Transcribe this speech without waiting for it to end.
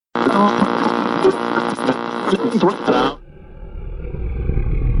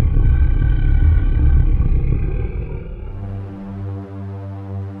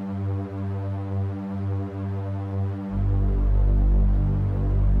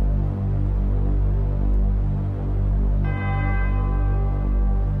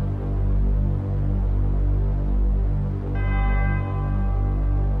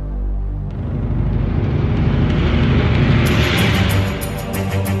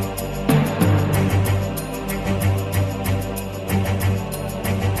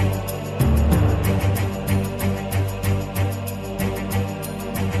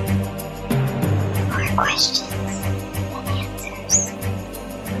Questions and answers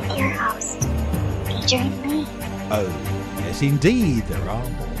with your host, featuring me. Oh, yes indeed, there are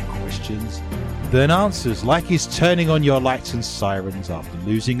more questions than answers, like he's turning on your lights and sirens after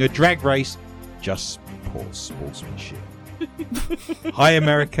losing a drag race. Just poor sportsmanship. Hi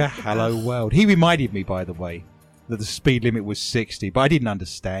America, hello world. He reminded me, by the way, that the speed limit was 60, but I didn't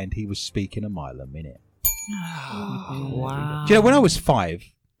understand he was speaking a mile a minute. Oh, wow. Do you know, when I was 5,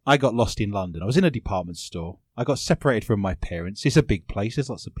 I got lost in London. I was in a department store. I got separated from my parents. It's a big place. There's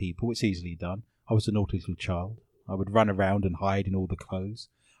lots of people. It's easily done. I was a naughty little child. I would run around and hide in all the clothes.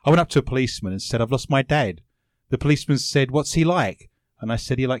 I went up to a policeman and said, I've lost my dad. The policeman said, what's he like? And I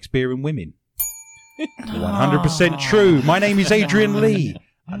said, he likes beer and women. 100% true. My name is Adrian Lee,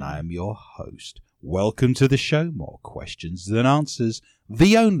 and I am your host. Welcome to the show. More questions than answers.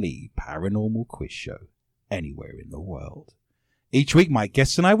 The only paranormal quiz show anywhere in the world. Each week, my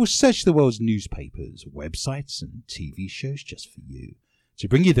guests and I will search the world's newspapers, websites, and TV shows just for you, to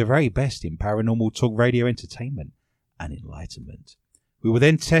bring you the very best in paranormal talk radio entertainment and enlightenment. We will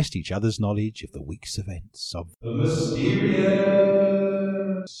then test each other's knowledge of the week's events of the mysterious,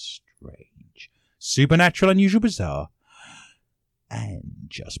 strange, supernatural, unusual, bizarre, and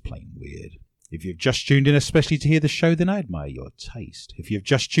just plain weird. If you've just tuned in especially to hear the show, then I admire your taste. If you've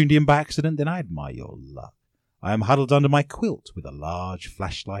just tuned in by accident, then I admire your luck. I am huddled under my quilt with a large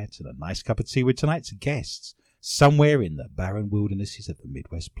flashlight and a nice cup of tea with tonight's guests, somewhere in the barren wildernesses of the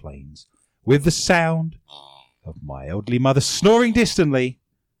Midwest Plains, with the sound of my elderly mother snoring distantly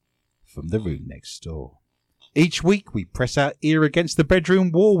from the room next door. Each week we press our ear against the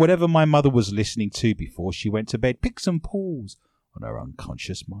bedroom wall, whatever my mother was listening to before she went to bed, picks and pulls on her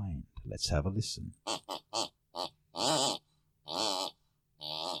unconscious mind. Let's have a listen.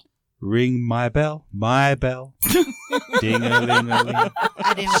 Ring my bell, ding-a-ling-a-ling.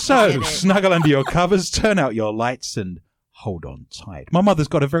 So, snuggle under your covers, turn out your lights, and hold on tight. My mother's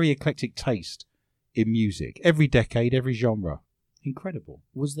got a very eclectic taste in music. Every decade, every genre. Incredible.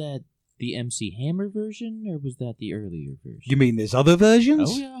 Was that the MC Hammer version, or was that the earlier version? You mean there's other versions?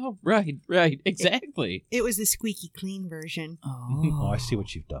 Oh, yeah, right, exactly. It was the squeaky clean version. Oh, I see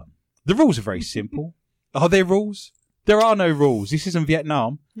what you've done. The rules are very simple. Are there rules? There are no rules. This isn't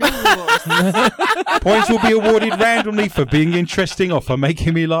Vietnam. No rules. Points will be awarded randomly for being interesting or for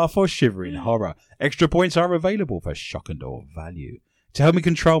making me laugh or shiver in horror. Extra points are available for shock and awe value. To help me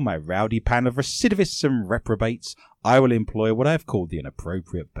control my rowdy pan of recidivists and reprobates, I will employ what I have called the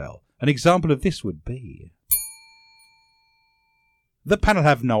inappropriate bell. An example of this would be... The panel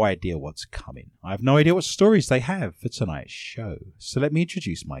have no idea what's coming. I have no idea what stories they have for tonight's show. So let me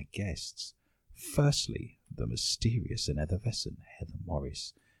introduce my guests. Firstly, the mysterious and effervescent Heather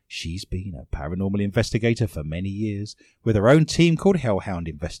Morris. She's been a paranormal investigator for many years with her own team called Hellhound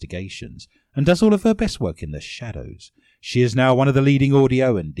Investigations and does all of her best work in the shadows. She is now one of the leading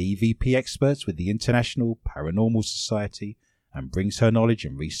audio and DVP experts with the International Paranormal Society and brings her knowledge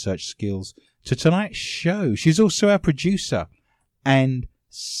and research skills to tonight's show. She's also our producer and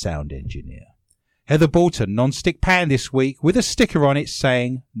sound engineer. Heather bought a non-stick pan this week with a sticker on it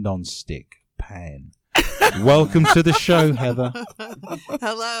saying non-stick pan. Welcome to the show, Heather.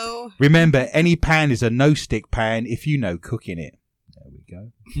 Hello. Remember, any pan is a no-stick pan if you know cooking it. There we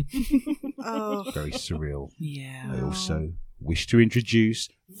go. Oh. Very surreal. Yeah. I also wish to introduce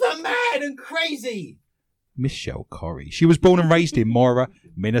the mad and crazy Michelle Corrie. She was born and raised in Mora,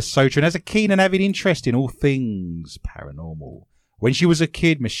 Minnesota, and has a keen and avid interest in all things paranormal. When she was a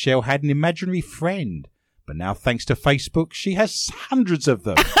kid, Michelle had an imaginary friend. But now, thanks to Facebook, she has hundreds of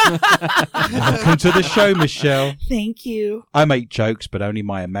them. Welcome to the show, Michelle. Thank you. I make jokes, but only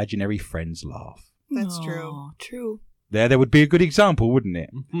my imaginary friends laugh. That's true. True. There would be a good example, wouldn't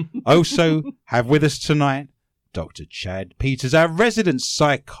it? Also, have with us tonight Dr. Chad Peters, our resident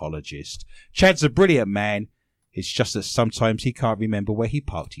psychologist. Chad's a brilliant man. It's just that sometimes he can't remember where he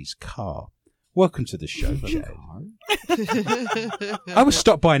parked his car. Welcome to the show, Chad. I was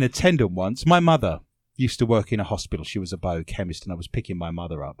stopped by an attendant once. My mother used to work in a hospital. She was a biochemist, and I was picking my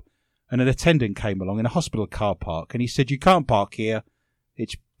mother up. and an attendant came along in a hospital car park, and he said, "You can't park here.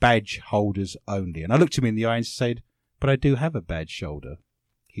 It's badge holders only." And I looked him in the eye and said, "But I do have a badge holder."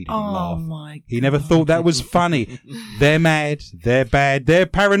 He didn't laugh. My He never thought that was funny. They're mad. They're bad. They're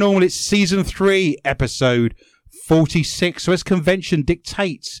paranormal. It's season 3, episode 46. So as convention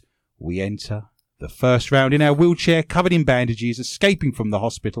dictates, we enter the first round in our wheelchair, covered in bandages, escaping from the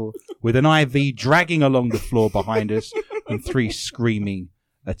hospital with an IV dragging along the floor behind us and 3 screaming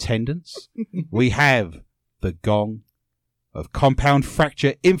attendants. We have the gong of compound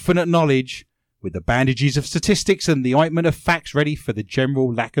fracture, infinite knowledge, with the bandages of statistics and the ointment of facts ready for the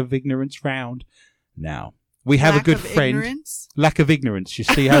general lack of ignorance round. Now, we have a good friend. Ignorance? Lack of ignorance. You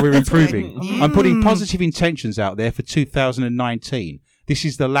see how we're improving. right. I'm putting positive intentions out there for 2019. This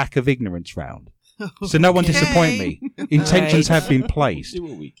is the lack of ignorance round. So no one disappoint me. Intentions have been placed. Do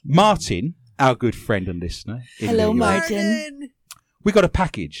what we can. Martin, our good friend and listener. in Hello, New York, Martin. We got a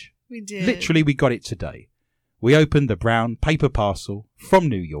package. We did. Literally, we got it today. We opened the brown paper parcel from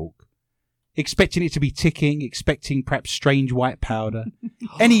New York, expecting it to be ticking, expecting perhaps strange white powder,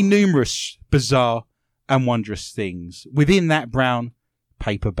 any numerous bizarre and wondrous things. Within that brown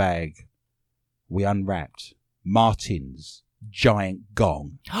paper bag, we unwrapped Martin's giant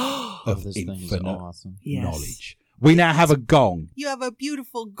gong of This thing is infinite awesome. Yes. knowledge. We now have a gong You have a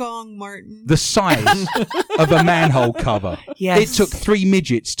beautiful gong, Martin. the size of a manhole cover. Yes. It took 3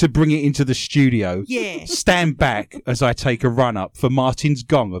 midgets to bring it into the studio. Yeah. Stand back as I take a run up for Martin's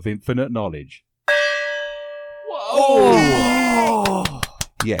gong of infinite knowledge. Oh.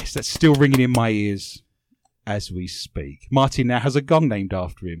 Yes, that's still ringing in my ears as we speak. Martin now has a gong named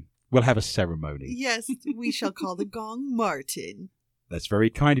after him. We'll have a ceremony. Yes, we shall call the gong Martin. That's very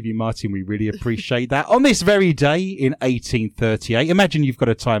kind of you, Martin. We really appreciate that. On this very day in 1838, imagine you've got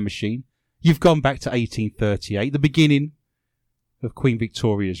a time machine. You've gone back to 1838, the beginning of Queen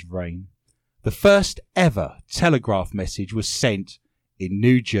Victoria's reign. The first ever telegraph message was sent in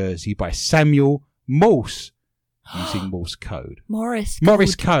New Jersey by Samuel Morse using Morse code. Morris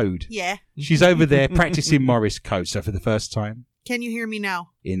Code. Yeah. She's over there practicing Morse code. So for the first time Can you hear me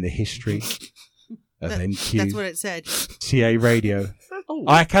now? in the history of That's what it said. TA Radio. Oh.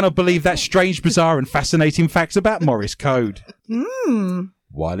 I cannot believe that strange, bizarre and fascinating facts about Morse code.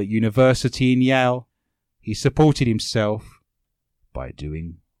 While at university in Yale, he supported himself by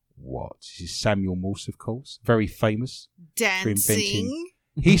doing what? This is Samuel Morse, of course. Very famous. Dancing.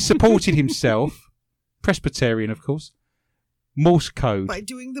 He supported himself, Presbyterian, of course. Morse code. By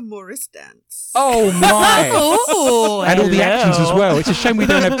doing the Morris dance. Oh, my. Oh, And all the actions as hello. well. It's a shame we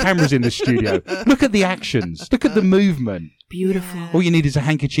don't have cameras in the studio. Look at the actions. Look at the movement. Beautiful. All you need is a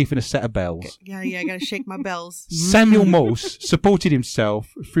handkerchief and a set of bells. Yeah, I gotta shake my bells. Samuel Morse supported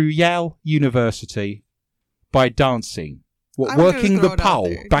himself through Yale University by dancing. I'm gonna Working throw the it out pole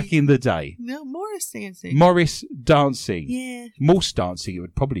there. back in the day. No, Morris dancing. Morris dancing. Yeah. Morse dancing it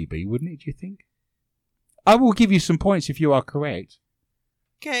would probably be, wouldn't it, do you think? I will give you some points if you are correct.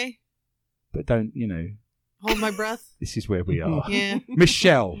 Okay. But don't, Hold my breath. this is where we are. Yeah.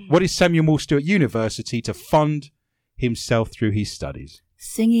 Michelle, what did Samuel Morse do at university to fund himself through his studies?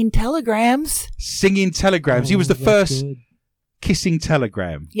 Singing telegrams. Singing telegrams. He was the first kissing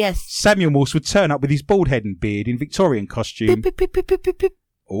telegram. Yes. Samuel Morse would turn up with his bald head and beard in Victorian costume. Pip, pip, pip, pip, pip, pip.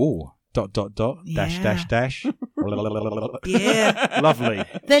 Oh, ... dash, Yeah. dash, dash. Yeah. Lovely.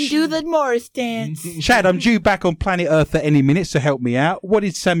 Then do the Morris dance. Chad, I'm due back on planet Earth at any minute, so help me out. What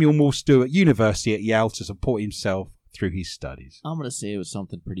did Samuel Morse do at university at Yale to support himself through his studies? I'm going to say it was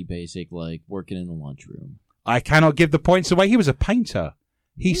something pretty basic, like working in the lunchroom. I cannot give the points away. He was a painter.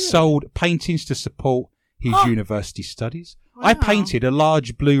 He sold paintings to support his university studies. I Wow. painted a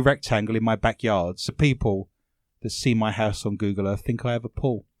large blue rectangle in my backyard so people that see my house on Google Earth think I have a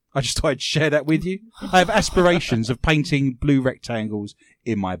pool. I just thought I'd share that with you. I have aspirations of painting blue rectangles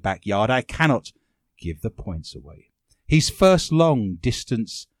in my backyard. I cannot give the points away. His first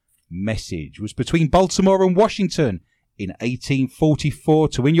long-distance message was between Baltimore and Washington in 1844.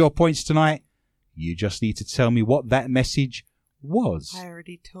 To win your points tonight, you just need to tell me what that message was. I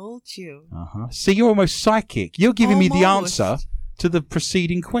already told you. See, you're almost psychic. You're giving me the Almost. answer to the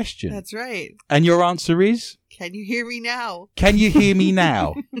preceding question. That's right. And your answer is? Can you hear me now? Can you hear me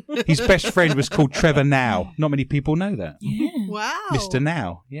now? His best friend was called Trevor Now. Not many people know that. Yeah. Wow. Mr.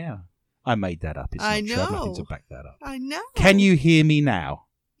 Now, yeah. I made that up. It's not I true. I have know. nothing to back that up. I know. Can you hear me now?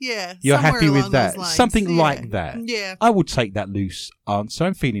 Yeah. You're somewhere happy with along that? those lines. Something Yeah. like that. Yeah. I will take that loose answer.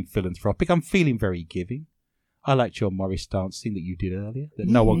 I'm feeling philanthropic. I'm feeling very giving. I liked your Morris dancing that you did earlier that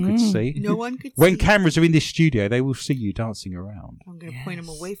no one could see. No one could When see. cameras are in this studio, they will see you dancing around. I'm going to point him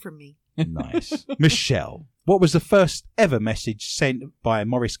away from me. Nice. Michelle, what was the first ever message sent by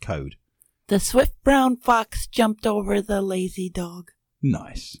Morse code? The swift brown fox jumped over the lazy dog.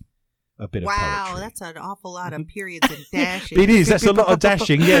 Nice. A bit of Wow, poetry. that's an awful lot of periods and dashes. It is. That's a lot of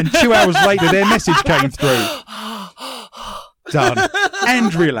dashing. Yeah, and 2 hours later, their message came through. Done.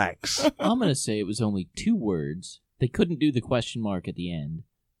 And relax. I'm going to say it was only 2 words. They couldn't do the question mark at the end,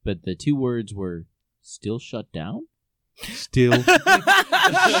 but the 2 words were still shut down? Still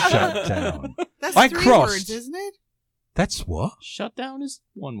shut down. That's I 3 crossed. words, isn't it? That's what? Shut down is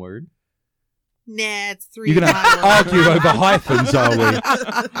 1 word. Nah, it's 3. You're going to argue over hyphens, are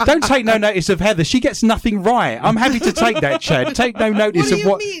we? Don't take no notice of Heather. She gets nothing right. I'm happy to take that, Chad. Take no notice What do of you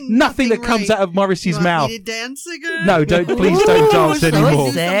what. mean, Nothing that nothing comes right? out of Morris's mouth. Me to dance again? No, don't. Please don't dance so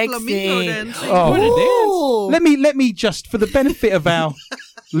anymore. sexy. Flamingo dancing. Oh. Ooh. Let me just, for the benefit of our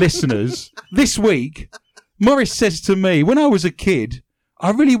listeners, this week, Morris says to me, when I was a kid,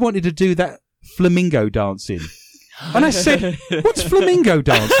 I really wanted to do that flamingo dancing. And I said, what's flamingo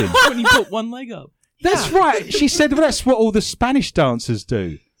dancing? When you put one leg up. That's right. She said, well, that's what all the Spanish dancers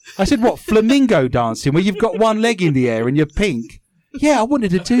do. I said, what, flamingo dancing, where you've got one leg in the air and you're pink? Yeah, I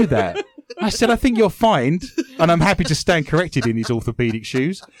wanted to do that. I said, I think you'll find, and I'm happy to stand corrected in these orthopedic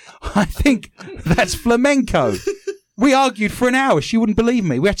shoes, I think that's flamenco. We argued for an hour. She wouldn't believe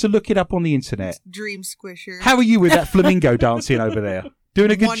me. We had to look it up on the internet. Dream Squisher. How are you with that flamingo dancing over there? Doing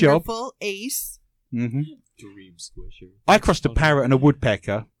a good job? Wonderful. Ace. Mm-hmm. Dream squisher. I crossed a parrot and a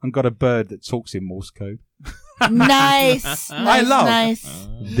woodpecker and got a bird that talks in Morse code. Nice. I love Nice.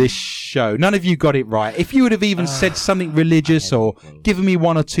 this show. None of you got it right. If you would have even said something religious or given me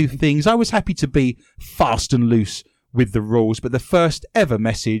 1 or 2 things, I was happy to be fast and loose with the rules. But the first ever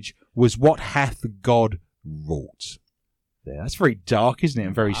message was, what hath God wrought? There, that's very dark, isn't it?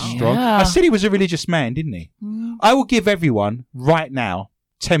 And very strong. Yeah. I said he was a religious man, didn't he? Mm. I will give everyone right now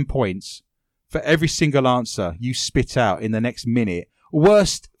 10 points for every single answer you spit out in the next minute.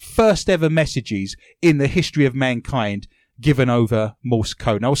 Worst first ever messages in the history of mankind given over Morse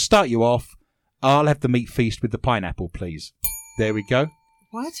code. Now, I'll start you off. I'll have the meat feast with the pineapple, please. There we go.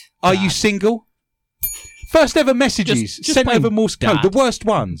 What? Are you single? First ever messages Just sent plain over Morse code. dot. The worst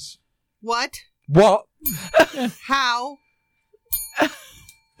ones. What? What? How?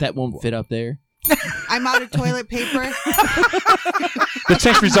 That won't fit up there. I'm out of toilet paper. The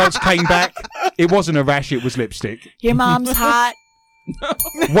test results came back. It wasn't a rash, it was lipstick. Your mom's hot.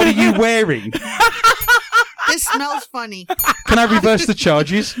 What are you wearing? This smells funny. Can I reverse the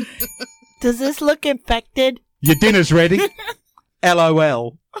charges? Does this look infected? Your dinner's ready.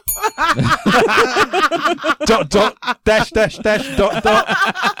 LOL. dot dash dot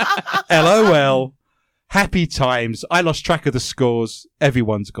LOL. Happy times. I lost track of the scores.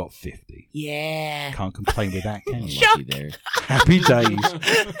 Everyone's got 50. Yeah. Can't complain with that, can Kind you? of lucky there. Happy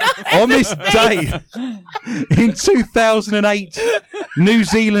days. On this day, in 2008, New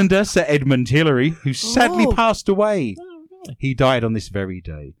Zealander Sir Edmund Hillary, who sadly Oh. passed away. He died on this very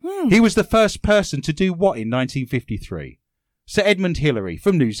day. He was the first person to do what in 1953? Sir Edmund Hillary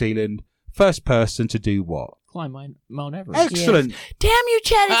from New Zealand, first person to do what? Climb Mount Everest. Excellent. Damn you,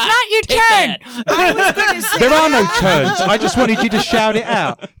 Chad. It's not your Take turn. that. I was going to say. There are no turns. I just wanted you to shout it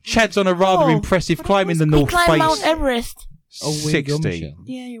out. Chad's on a rather Oh. impressive climb in the We North climbed Mount Face. Everest. Oh, way to go, 60. Michelle.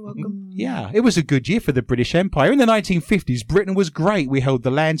 Yeah, you're welcome. Yeah, it was a good year for the British Empire. In the 1950s, Britain was great. We held the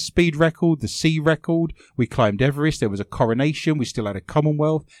land speed record, the sea record. We climbed Everest. There was a coronation. We still had a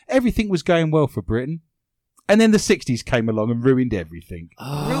Commonwealth. Everything was going well for Britain. And then the 60s came along and ruined everything.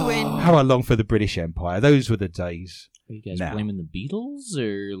 Ruin. How I long for the British Empire. Those were the days. Are you guys Now. blaming the Beatles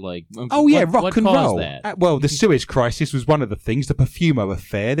or like? Oh, yeah, what rock and caused roll. That? Well, the Suez Crisis was one of the things. The Perfumo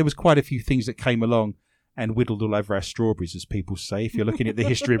affair. There was quite a few things that came along and whittled all over our strawberries, as people say, if you're looking at the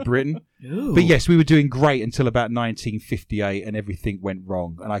history of Britain. But yes, we were doing great until about 1958 and everything went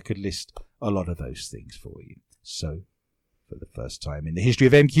wrong. And I could list a lot of those things for you. So, for the first time in the history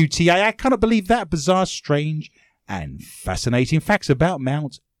of MQTA, I cannot believe that. Bizarre, strange, and fascinating facts about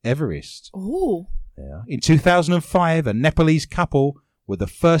Mount Everest. Ooh. Yeah. In 2005, a Nepalese couple were the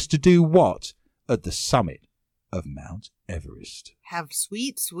first to do what at the summit of Mount Everest? Have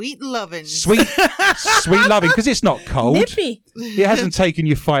sweet, sweet lovin'. Sweet loving, because it's not cold. Nippy. It hasn't taken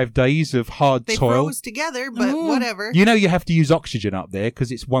you 5 days of hard They toil. froze together, but whatever. You know you have to use oxygen up there because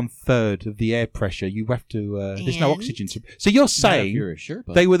it's 1/3 of the air pressure. You have to. There's no And? oxygen. So you're Not if saying you're a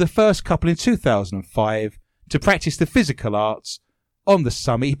Sherpa. they were the first couple in 2005 to practice the physical arts on the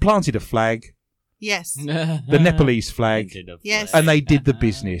summit. He planted a flag, Yes. the Nepalese flag, Yes. and they did the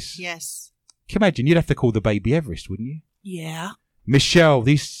business. Yes. Can you imagine? You'd have to call the baby Everest, wouldn't you? Yeah. Michelle,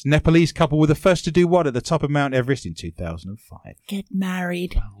 this Nepalese couple were the first to do what at the top of Mount Everest in 2005? Get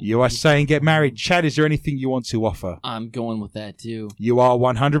married. You are saying get married. Chad, is there anything you want to offer? I'm going with that too. You are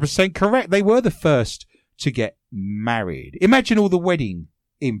 100% correct. They were the first to get married. Imagine all the wedding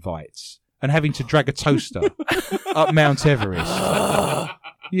invites and having to drag a toaster up Mount Everest.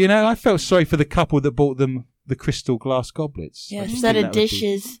 You know, I felt sorry for the couple that bought them the crystal glass goblets. Yeah, I just set think of that would be-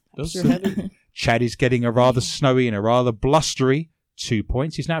 dishes. Those are heavy. Chad is getting a rather snowy and a rather blustery 2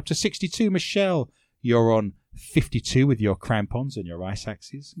 points. He's now up to 62. Michelle, you're on 52 with your crampons and your ice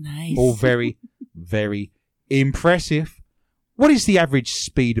axes. Nice. All very, very impressive. What is the average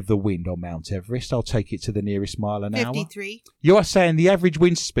speed of the wind on Mount Everest? I'll take it to the nearest mile an hour. 53. You are saying the average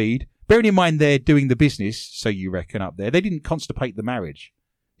wind speed, bearing in mind they're doing the business, so you reckon up there. They didn't constipate the marriage,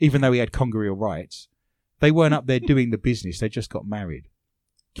 even though he had congreal rights. They weren't up there doing the business. They just got married.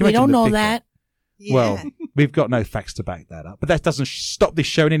 Can you We imagine don't the know vicar? that. Yeah. Well, we've got no facts to back that up. But that doesn't stop this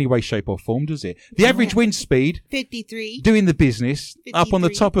show in any way, shape or form, does it? The average wind speed, 53. doing the business, up on the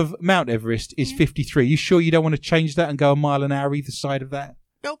 53. top of Mount Everest is 53. You sure you don't want to change that and go a mile an hour either side of that?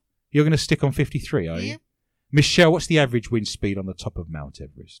 Nope. You're going to stick on 53, are you? Yeah. Michelle, what's the average wind speed on the top of Mount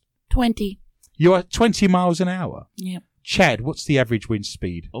Everest? 20. You are 20 miles an hour. Yep. Chad, what's the average wind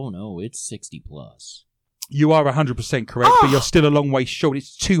speed? Oh no, it's 60 plus. You are 100% correct, but you're still a long way short.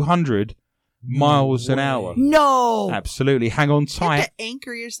 It's 200 miles an hour. No. Absolutely. Hang on You have tight. to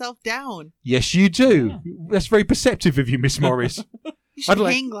anchor yourself down. Yes, you do. That's very perceptive of you, Miss Morris. You should I'd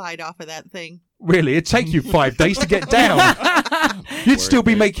like- hang glide off of that thing. Really, it'd take you 5 days to get down. You'd still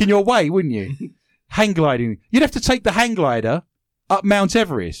be Worth it. making your way, wouldn't you? Hang gliding. You'd have to take the hang glider up Mount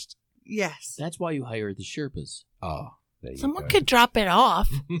Everest. Yes. That's why you hire the Sherpas. Oh, there you Someone go. could drop it off.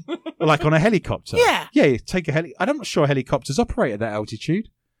 Like on a helicopter. Yeah. Yeah, you take a I'm not sure helicopters operate at that altitude.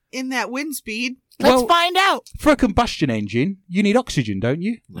 In that wind speed. Let's Well- find out. For a combustion engine, you need oxygen, don't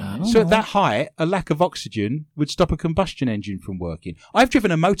you? Oh. So at that height, a lack of oxygen would stop a combustion engine from working. I've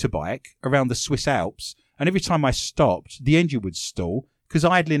driven a motorbike around the Swiss Alps, and every time I stopped, the engine would stall because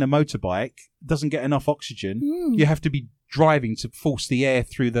idling a motorbike doesn't get enough oxygen. Mm. You have to be driving to force the air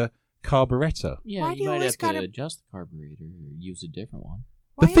through the carburetor. Yeah, Why do you you might always have gotta- to adjust the carburetor or use a different one.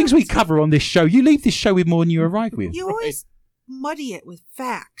 The Why things we always- cover on this show, you leave this show with more than you arrive with. You always muddy it with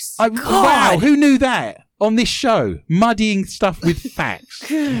facts. Wow, who knew that on this show? Muddying stuff with facts.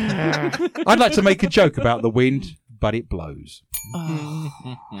 I'd like to make a joke about the wind, but it blows. Oh.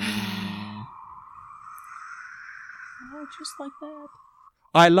 Oh, just like that.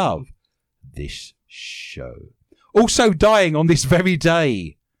 I love this show. Also dying on this very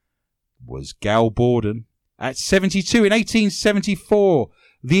day was Gal Borden at 72 in 1874,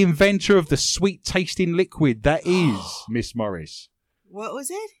 the inventor of the sweet-tasting liquid that is Miss Morris. What was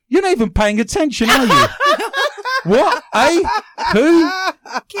it? You're not even paying attention, are you? What? Eh? Who?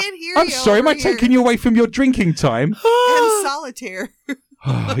 I can't hear I'm you. sorry, am I over here. taking you away from your drinking time? And solitaire.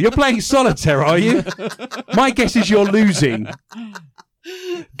 You're playing solitaire, are you? My guess is you're losing.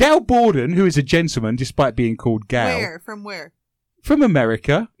 Gal Borden, who is a gentleman despite being called Gal, Where? From where? from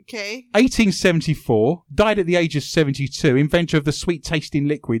America, Okay. 1874, died at the age of 72, inventor of the sweet-tasting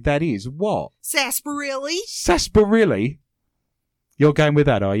liquid that is what? Sarsaparilla? Sarsaparilla? You're going with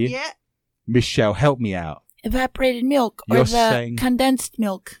that, are you? Yeah. Michelle, help me out. Evaporated milk or You're the saying- condensed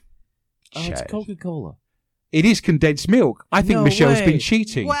milk. Oh, it's Chad. Coca-Cola. It is condensed milk. I think No Michelle's way. been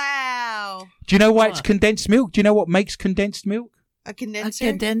cheating. Wow. Do you know why Come it's on. condensed milk? Do you know what makes condensed milk? A A condenser?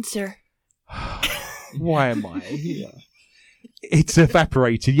 condenser. Why am I here? It's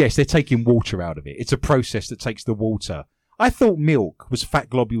evaporated. Yes, they're taking water out of it. It's a process that takes the water. I thought milk was fat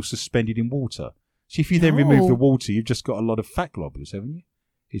globules suspended in water. So if you then remove No. the water, you've just got a lot of fat globules, haven't you?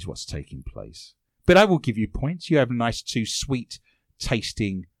 Is what's taking place. But I will give you points. You have a nice 2 sweet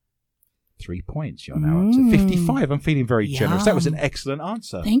tasting 3 points. You're now up to 55. I'm feeling very generous. That was an Yum. excellent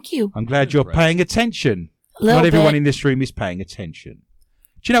answer. Thank you. I'm glad you're Right. paying attention. Little Not everyone bit. in this room is paying attention.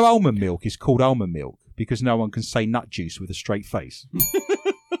 Do you know almond milk is called almond milk because no one can say nut juice with a straight face?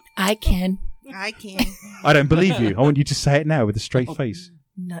 I can. I can. I don't believe you. I want you to say it now with a straight face.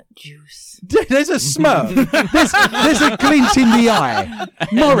 Nut juice. There's a smirk. There's a glint in the eye. And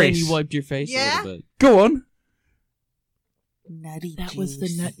then Morris, you wiped your face Yeah? a little bit. go on. Nutty That was the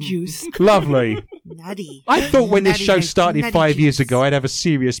juice. nut juice. Lovely. Nutty. I thought when this Nutty show juice. started Nutty 5 years juice. ago, I'd have a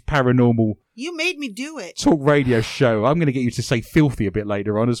serious paranormal You made me do it. talk radio show. I'm going to get you to say filthy a bit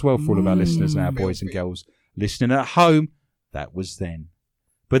later on as well for all of our listeners now, boys and Filthy. girls listening at home. That was then.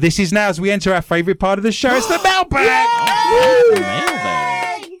 But this is now as we enter our favourite part of the show. It's the mailbag. Oh,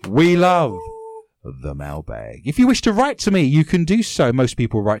 mailbag. We love the mailbag. If you wish to write to me, you can do so. Most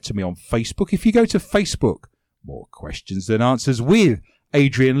people write to me on Facebook. If you go to Facebook, More questions than answers with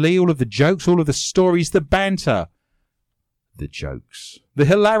Adrian Lee. All of the jokes, all of the stories, the banter, the jokes, the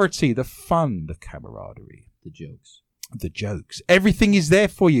hilarity, the fun, the camaraderie. The jokes. Everything is there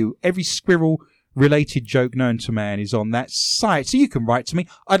for you. Every squirrel-related joke known to man is on that site. So you can write to me.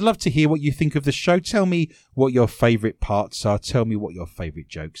 I'd love to hear what you think of the show. Tell me what your favourite parts are. Tell me what your favourite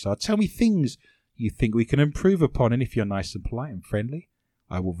jokes are. Tell me things you think we can improve upon. And if you're nice and polite and friendly,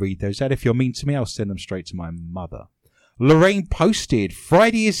 I will read those out. If you're mean to me, I'll send them straight to my mother. Lorraine posted,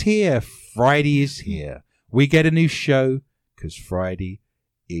 Friday is here. Friday is here. We get a new show because Friday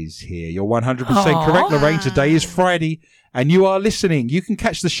is here. You're 100% correct, Lorraine. Today is Friday and you are listening. You can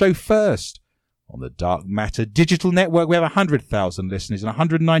catch the show first on the Dark Matter Digital Network. We have 100,000 listeners in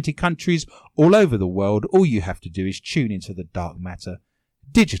 190 countries all over the world. All you have to do is tune into the Dark Matter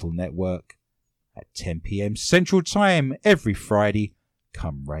Digital Network at 10 p.m. Central Time every Friday,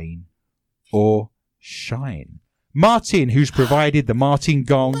 come rain or shine. Martin, who's provided the Martin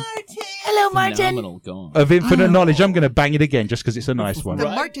Gong Hello, Martin. Phenomenal gong. of infinite knowledge. I'm going to bang it again just because it's a nice one. The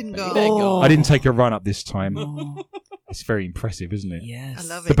Right. Martin There go. you go. I didn't take a run up this time. Oh, It's very impressive, isn't it? yes.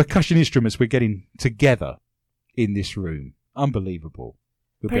 I love The it. percussion instruments we're getting together in this room. Unbelievable.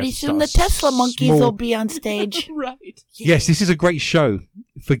 We'll be able Pretty to soon the start a Tesla monkeys small- will be on stage. Right. Yes, this is a great show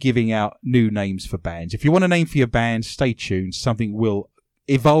for giving out new names for bands. If you want a name for your band, stay tuned. Something will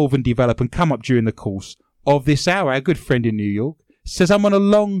evolve and develop and come up during the course of this hour. Our good friend in New York says, I'm on a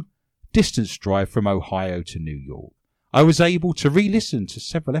long distance drive from Ohio to New York. I was able to re-listen to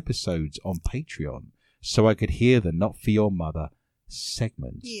several episodes on Patreon so I could hear the Not For Your Mother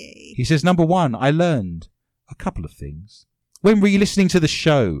segment. Yay. He says, number one, I learned a couple of things. When re-listening to the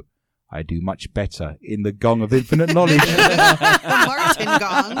show, I do much better in the Gong of Infinite Knowledge. The Martin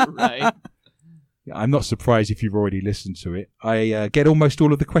gong. Right. I'm not surprised if you've already listened to it. I get almost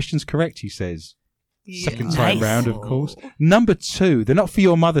all of the questions correct, he says. Second Yeah. time Nice. round, of course. Number two, the Not For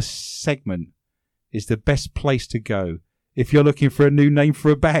Your Mother segment is the best place to go if you're looking for a new name for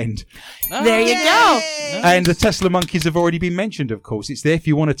a band. There you go. Yay. And the Tesla Monkeys have already been mentioned, of course. It's there if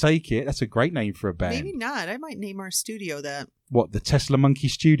you want to take it. That's a great name for a band. Maybe not. I might name our studio that. What, the Tesla Monkey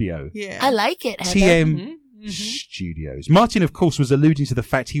Studio? Yeah. I like it, Heather. TM Mm-hmm. Studios. Martin, of course, was alluding to the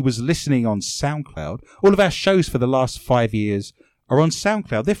fact he was listening on SoundCloud. All of our shows for the last 5 years are on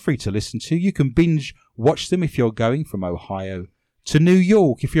SoundCloud. They're free to listen to. You can binge watch them if you're going from Ohio to New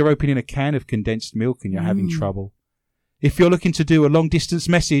York, if you're opening a can of condensed milk and you're having trouble. If you're looking to do a long distance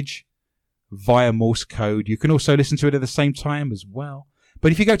message via Morse code, you can also listen to it at the same time as well.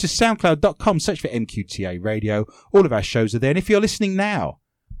 But if you go to soundcloud.com, search for MQTA Radio, all of our shows are there. And if you're listening now,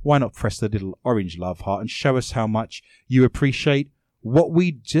 why not press the little orange love heart and show us how much you appreciate what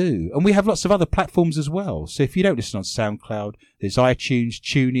we do? And we have lots of other platforms as well. So if you don't listen on SoundCloud, there's iTunes,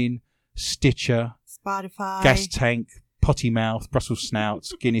 TuneIn, Stitcher, Spotify. Gas Tank, Potty Mouth, Brussels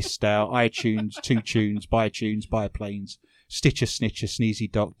Snouts, Guinness Stout, iTunes, Two Tunes, Bioplanes, Stitcher, Snitcher,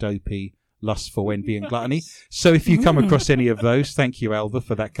 Sneezy Doc, Dopey, Lustful, Envy and Gluttony. So if you come across any of those, thank you, Alva,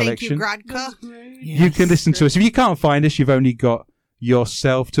 for that Thank you, collection. Grodka. You can listen to us. If you can't find us, you've only got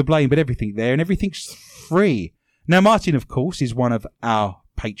yourself to blame, but everything there and everything's free. Now, Martin, of course, is one of our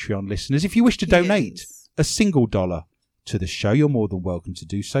Patreon listeners. If you wish to donate Yes. a single dollar to the show, you're more than welcome to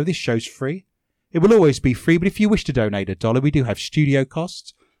do so. This show's free. It will always be free, but if you wish to donate a dollar, we do have studio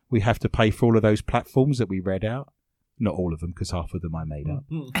costs. We have to pay for all of those platforms that we read out. Not all of them, because half of them I made up.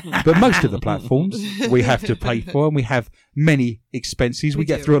 But most of the platforms we have to pay for, and we have many expenses. We We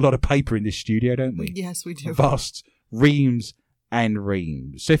get do. through a lot of paper in this studio, don't we? Yes, we do. Vast reams and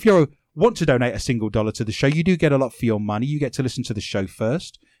reams. So if you want to donate a single dollar to the show, you do get a lot for your money. You get to listen to the show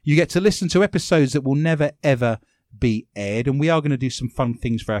first. You get to listen to episodes that will never, ever be aired. And we are going to do some fun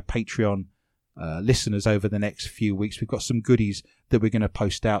things for our Patreon listeners over the next few weeks. We've got some goodies that we're going to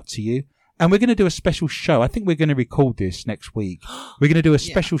post out to you. And we're going to do a special show. I think we're going to record this next week. We're going to do a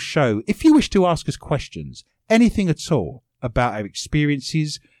special show. If you wish to ask us questions, anything at all about our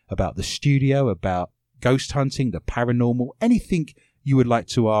experiences, about the studio, about ghost hunting, the paranormal, anything you would like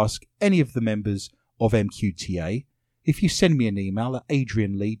to ask any of the members of MQTA, if you send me an email at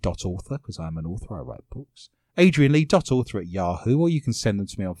adrianlee.author, because I'm an author, I write books, adrianlee.author@yahoo, or you can send them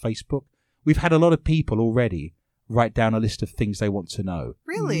to me on Facebook. We've had a lot of people already write down a list of things they want to know.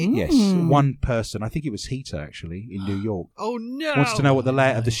 Really? Yes, one person, I think it was Heater actually, in New York, Oh, no. wants to know what the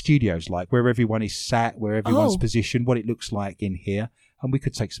layout of the studio's like, where everyone is sat, where everyone's Oh. positioned, what it looks like in here. And we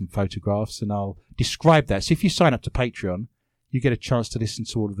could take some photographs and I'll describe that. So if you sign up to Patreon, you get a chance to listen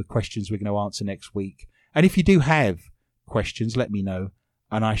to all of the questions we're going to answer next week. And if you do have questions, let me know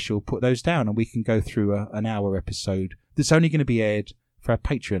and I shall put those down and we can go through an hour episode that's only going to be aired for our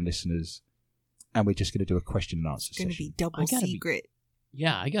Patreon listeners and we're just going to do a question and answer It's going to session. be double I gotta be- secret.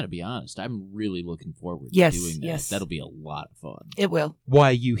 Yeah, I gotta be honest. I'm really looking forward Yes, to doing that. yes. That'll be a lot of fun. It will. Why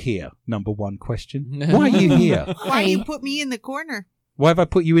are you here? Number one question. Why are you here? Why you put me in the corner? Why have I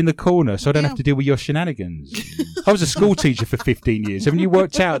put you in the corner so I don't Yeah. have to deal with your shenanigans? I was a school teacher for 15 years. Haven't you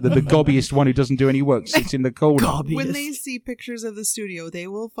worked out that the gobbiest one who doesn't do any work sits in the corner? When they see pictures of the studio, they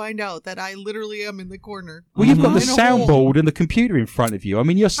will find out that I literally am in the corner. Well, you've got the I'm in a hole. soundboard and the computer in front of you. I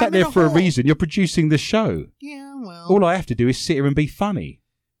mean, you're sat I'm in there a for a hole. reason. You're producing the show. Yeah, well. All I have to do is sit here and be funny.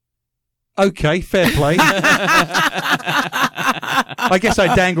 Okay, fair play. I guess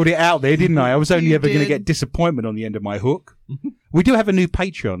I dangled it out there, didn't I? I was only You ever going to did. get disappointment on the end of my hook. We do have a new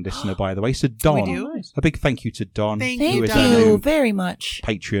Patreon listener, by the way. So, Don, We do? a big thank you to Don, Thank who you, is Thank our Don. you new very much.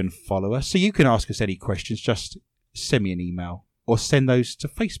 Patreon follower. So you can ask us any questions. Just send me an email or send those to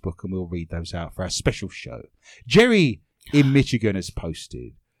Facebook and we'll read those out for our special show. Jerry in Michigan has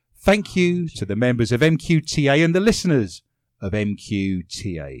posted, thank you to the members of MQTA and the listeners of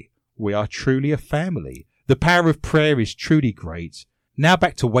MQTA. We are truly a family. The power of prayer is truly great. Now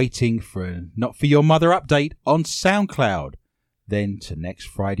back to waiting for a Not For Your Mother update on SoundCloud. Then to next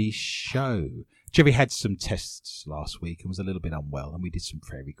Friday's show. Jerry had some tests last week and was a little bit unwell, and we did some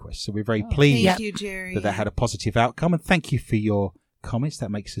prayer requests. So we're very pleased Thank you, Jerry. that had a positive outcome. And thank you for your comments.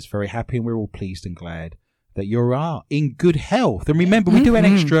 That makes us very happy, and we're all pleased and glad that you are in good health. And remember, we do an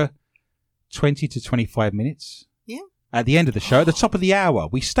extra 20 to 25 minutes. Yeah. At the end of the show, at the top of the hour,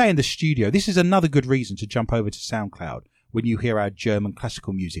 we stay in the studio. This is another good reason to jump over to SoundCloud when you hear our German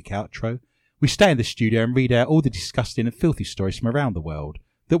classical music outro. We stay in the studio and read out all the disgusting and filthy stories from around the world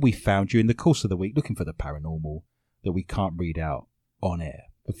that we found during the course of the week looking for the paranormal that we can't read out on air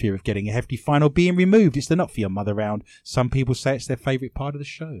for fear of getting a hefty fine or being removed. It's the Not For Your Mother round. Some people say it's their favourite part of the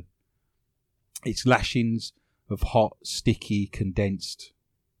show. It's lashings of hot, sticky, condensed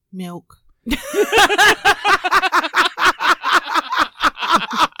Milk.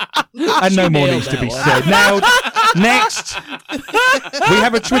 and no more nailed needs to that be one. said. Now, next, we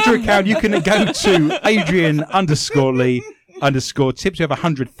have a Twitter account. You can go to Adrian_Lee_tips. We have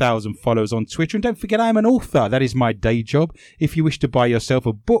 100,000 followers on Twitter. And don't forget, I am an author. That is my day job. If you wish to buy yourself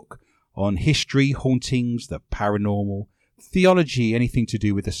a book on history, hauntings, the paranormal, theology, anything to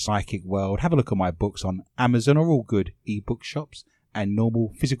do with the psychic world, have a look at my books on Amazon or all good ebook shops and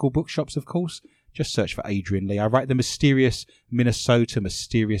normal physical bookshops, of course. Just search for Adrian Lee. I write The Mysterious Minnesota,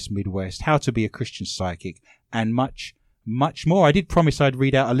 Mysterious Midwest, How to Be a Christian Psychic, and much, much more. I did promise I'd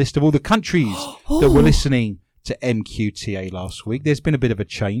read out a list of all the countries that were listening to MQTA last week. There's been a bit of a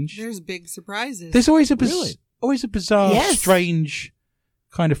change. There's big surprises. There's always a Really? always a bizarre, Yes. strange,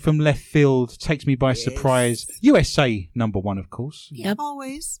 kind of from left field, takes me by surprise. USA number one, of course. Yep.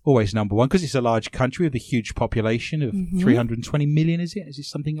 Always. Always number one because it's a large country with a huge population of 320 million. Is it? Is it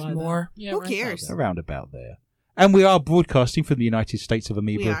something like More. Yeah, Who right cares? that? Around about there. And we are broadcasting from the United States of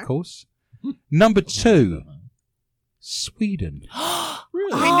Amoeba, We of are. course. Number two, Sweden.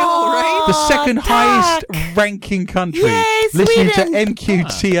 Really? I know, right? The second Doc. highest ranking country. Yay, Listening Sweden. to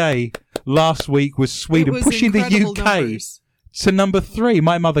MQTA last week was Sweden, It was pushing the incredible UK numbers. to number 3.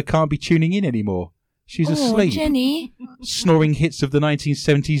 My mother can't be tuning in anymore. She's Oh, asleep, Jenny. snoring hits of the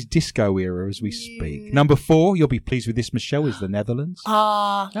 1970s disco era as we speak. Yeah. Number 4, you'll be pleased with this, Michelle, is the Netherlands.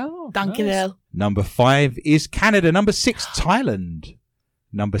 Oh, Dank je wel. Number 5 is Canada. Number 6, Thailand.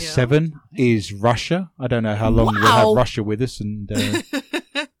 Number Yeah. 7 is Russia. I don't know how long we'll Wow. have Russia with us, and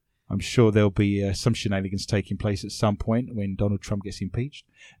I'm sure there'll be some shenanigans taking place at some point when Donald Trump gets impeached.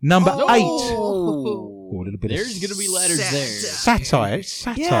 Number 8. Oh. Oh, a little bit There's of going to be letters there. satire. It's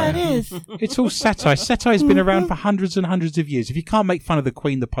satire. Yeah, it is. It's all satire. Satire's been around for hundreds and hundreds of years. If you can't make fun of the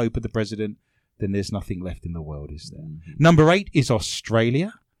Queen, the Pope, or the President, then there's nothing left in the world, is there? Number 8 is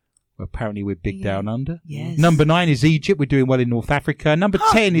Australia. Well, apparently we're big down under. Yes. Number 9 is Egypt. We're doing well in North Africa. Number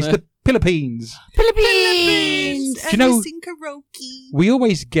 10 is the Philippines. Philippines. Do you know- And we sing karaoke. We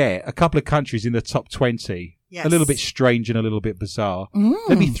always get a couple of countries in the top 20. Yes. A little bit strange and a little bit bizarre. Mm.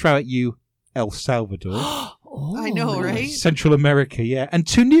 Let me throw at you El Salvador. Oh, I know, right? Central America, yeah. And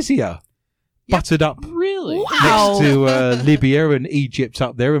Tunisia. Yep. Buttered up Really? Wow. next to Libya and Egypt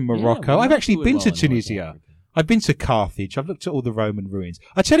up there and Morocco. Yeah, I've actually doing been well to in North Tunisia. Africa. I've been to Carthage. I've looked at all the Roman ruins.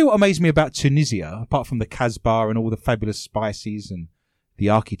 I tell you what amazed me about Tunisia, apart from the Casbah and all the fabulous spices and the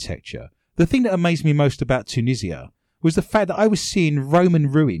architecture. The thing that amazed me most about Tunisia was the fact that I was seeing Roman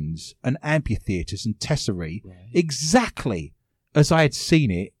ruins and amphitheatres and tesserae exactly as I had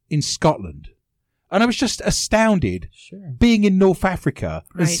seen it in Scotland. And I was just astounded Sure. being in North Africa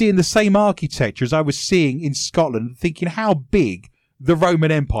and Right. seeing the same architecture as I was seeing in Scotland, thinking how big the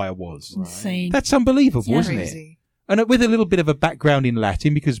Roman Empire was. Insane. That's unbelievable, Yeah. isn't it? Crazy. And with a little bit of a background in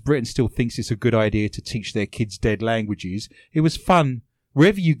Latin, because Britain still thinks it's a good idea to teach their kids dead languages, it was fun.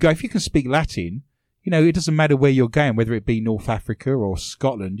 Wherever you go, if you can speak Latin, it doesn't matter where you're going, whether it be North Africa or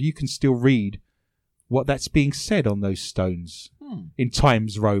Scotland, you can still read what that's being said on those stones in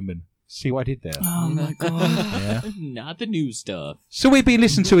Times Roman. See what I did there? Oh my God. Yeah. Not the new stuff. So we've been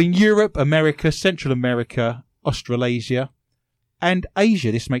listened to in Europe, America, Central America, Australasia, and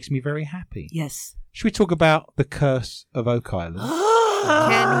Asia. This makes me very happy. Yes. Should we talk about the curse of Oak Island?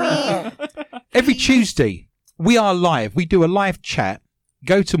 Can we? Every Tuesday, we are live. We do a live chat.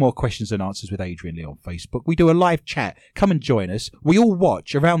 Go to More Questions and Answers with Adrian Lee on Facebook. We do a live chat. Come and join us. We all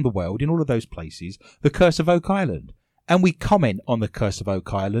watch around the world, in all of those places, The Curse of Oak Island. And we comment on The Curse of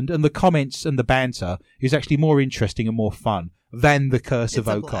Oak Island. And the comments and the banter is actually more interesting and more fun than The Curse of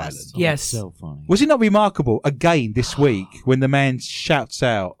It's a Oak blast. Island. Yes. So funny. Was it not remarkable, again, this week, when the man shouts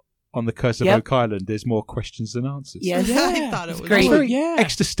out on The Curse of Yep. Oak Island, there's more questions than answers? Yes. I thought it It's was great. It's very Yeah.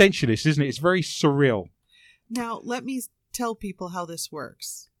 existentialist, isn't it? It's very surreal. Now, let me tell people how this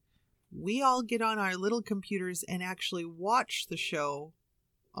works. We all get on our little computers and actually watch the show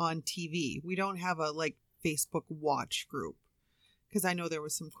on TV. We don't have a Facebook watch group, because I know there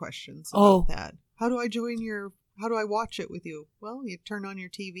was some questions about that. How do I watch it with you? Well, you turn on your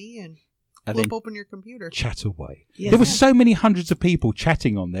TV and And flip then open your computer. chat away. Yes. There were so many hundreds of people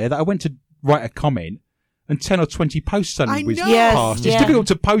chatting on there that I went to write a comment and 10 or 20 posts suddenly I whizzed know. Yes, past. yeah. It's difficult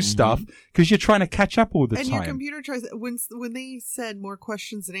to post stuff because you're trying to catch up all the And your time. computer tries. When they said more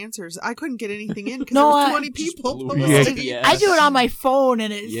questions and answers, I couldn't get anything in because No, there was I- 20 Just people blew posting. up, yeah. I do it on my phone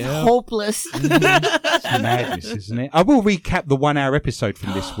and it's Yeah. hopeless. It's madness, isn't it? I will recap the 1 hour episode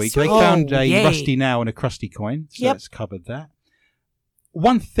from this week. They Sweet. found Oh, a yay. rusty nail and a crusty coin, so Yep. that's covered that.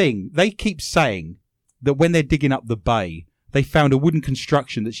 One thing, they keep saying that when they're digging up the bay, they found a wooden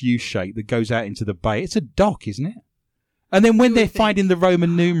construction that's U-shaped that goes out into the bay. It's a dock, isn't it? And then when You they're would think. finding the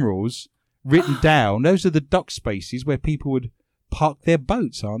Roman numerals written down, those are the dock spaces where people would park their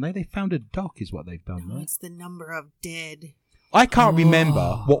boats, aren't they? They found a dock is what they've done No, there. it's the number of dead. I can't Oh.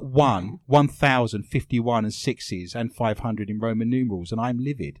 remember what 1,000, 51 and 6s and 500 in Roman numerals, and I'm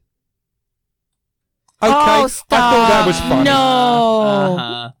livid. Okay, Oh, I stop. thought that was funny. No.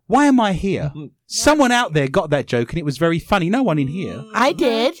 Uh-huh. Why am I here? Someone out there got that joke and it was very funny. No one in here. I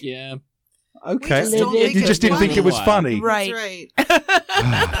did. Yeah. Okay. just don't make You it just didn't think it was funny. funny. Right. That's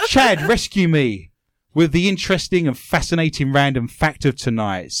right. Chad, rescue me with the interesting and fascinating random fact of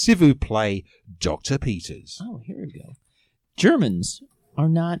tonight. S'il vous plaît, Dr. Peters. Oh, here we go. Germans are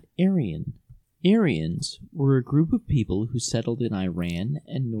not Aryan. Aryans were a group of people who settled in Iran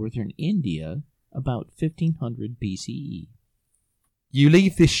and northern India about 1500 BCE. You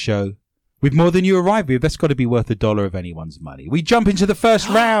leave this show with more than you arrive with. That's got to be worth $1 of anyone's money. We jump into the first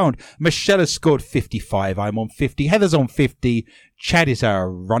round. Michelle has scored 55. I'm on 50. Heather's on 50. Chad is our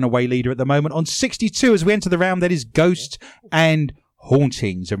runaway leader at the moment on 62 as we enter the round that is ghosts and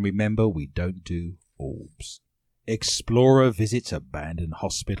hauntings. And remember, we don't do orbs. Explorer visits abandoned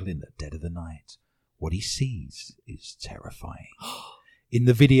hospital in the dead of the night. What he sees is terrifying. In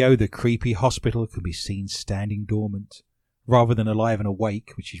the video, the creepy hospital can be seen standing dormant, rather than alive and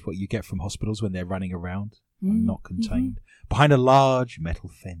awake, which is what you get from hospitals when they're running around and not contained, behind a large metal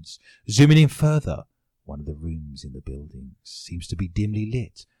fence. Zooming in further, one of the rooms in the building seems to be dimly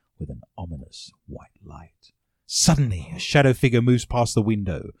lit with an ominous white light. Suddenly, a shadow figure moves past the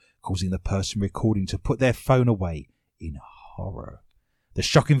window, causing the person recording to put their phone away in horror. The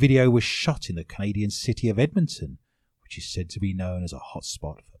shocking video was shot in the Canadian city of Edmonton, which is said to be known as a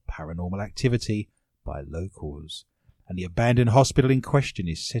hotspot for paranormal activity by locals. And the abandoned hospital in question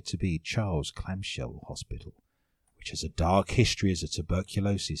is said to be Charles Clamshell Hospital, which has a dark history as a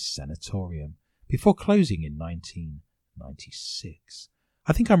tuberculosis sanatorium before closing in 1996.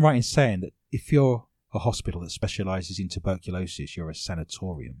 I think I'm right in saying that if you're a hospital that specialises in tuberculosis, you're a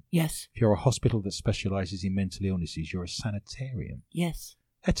sanatorium. Yes. If you're a hospital that specialises in mental illnesses, you're a sanitarium. Yes.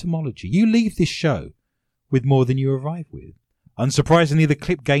 Etymology. You leave this show with more than you arrive with. Unsurprisingly, the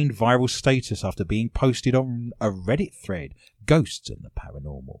clip gained viral status after being posted on a Reddit thread, Ghosts and the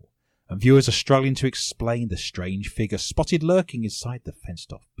Paranormal, and viewers are struggling to explain the strange figure spotted lurking inside the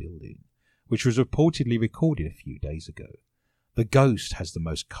fenced-off building, which was reportedly recorded a few days ago. The ghost has the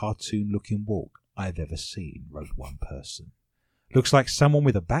most cartoon-looking walk I've ever seen, wrote one person. Looks like someone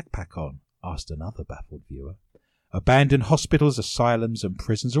with a backpack on, asked another baffled viewer. Abandoned hospitals, asylums and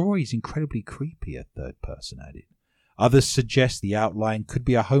prisons are always incredibly creepy, a third person added. Others suggest the outline could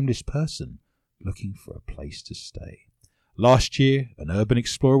be a homeless person looking for a place to stay. Last year, an urban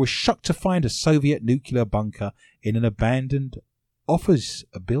explorer was shocked to find a Soviet nuclear bunker in an abandoned office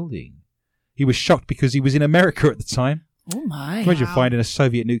building. He was shocked because he was in America at the time. Oh, my. Imagine Wow. finding a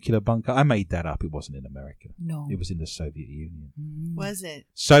Soviet nuclear bunker. I made that up. It wasn't in America. No. It was in the Soviet Union. Was it?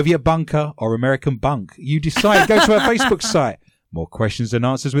 Soviet bunker or American bunk? You decide. Go to our Facebook site. More questions than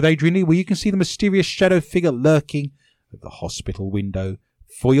answers with Adrian Lee, where you can see the mysterious shadow figure lurking at the hospital window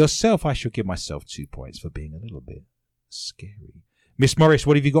for yourself. I shall give myself 2 points for being a little bit scary. Miss Morris,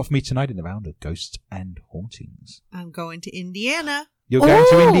 what have you got for me tonight in the round of ghosts and hauntings? I'm going to Indiana. You're going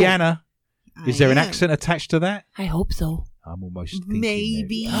to Oh! Indiana. Is there an I am. accent attached to that? I hope so. I'm almost thinking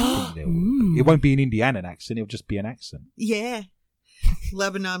Maybe. I think there will be. It won't be an Indiana accent. It'll just be an accent. Yeah.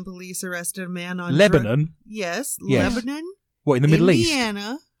 Lebanon police arrested a man on Lebanon? Yes, Yes. Lebanon. What, in the Middle East?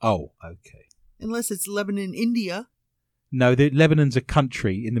 Indiana. Oh, okay. Unless it's Lebanon, India. No, Lebanon's a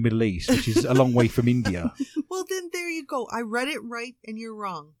country in the Middle East, which is a long way from India. Well, then there you go. I read it right and you're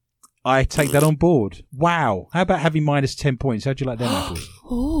wrong. I take that on board. Wow. How about having minus 10 points? How'd you like them apples?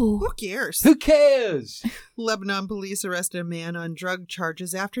 Oh. Who cares? Who cares? Lebanon police arrested a man on drug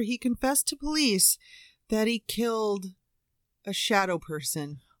charges after he confessed to police that he killed a shadow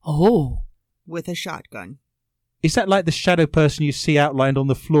person Oh. with a shotgun. Is that like the shadow person you see outlined on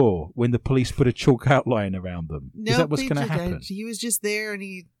the floor when the police put a chalk outline around them? Is that what's going to happen? He was just there and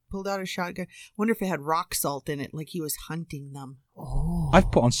he pulled out a shotgun. Wonder if it had rock salt in it, like he was hunting them. Oh.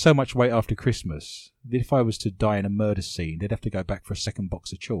 I've put on so much weight after Christmas that if I was to die in a murder scene, they'd have to go back for a second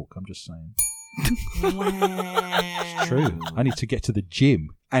box of chalk. I'm just saying. It's true. I need to get to the gym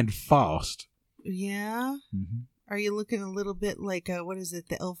and fast. Yeah? Mm-hmm. Are you looking a little bit like, what is it,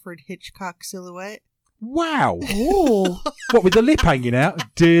 the Alfred Hitchcock silhouette? Wow. Oh. What, with the lip hanging out?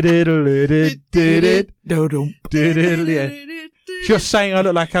 Did-it-a-did-it, Do-dum. did-it, yeah. You're saying I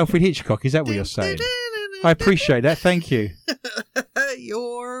look like Alfred Hitchcock, is that what you're saying? I appreciate that, thank you.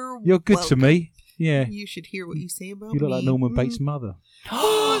 You're good to welcome. me. Yeah. You should hear what you say about You look me. like Norman Bates' mother.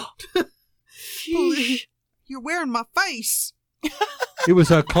 Sheesh. You're wearing my face. It was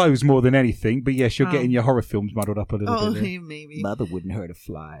her clothes more than anything, but yes, you're Oh. getting your horror films muddled up a little Oh, bit. There. maybe. Mother wouldn't hurt a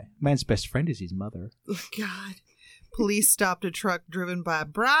fly. Man's best friend is his mother. Oh, God. Police stopped a truck driven by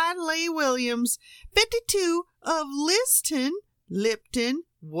Brian Lee Williams, 52, of Lipton,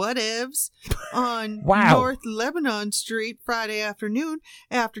 whatevs, on Wow. North Lebanon Street Friday afternoon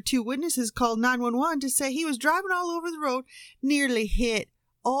after two witnesses called 911 to say he was driving all over the road, nearly hit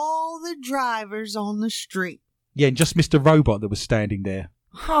all the drivers on the street. Yeah, and just Mr. Robot that was standing there.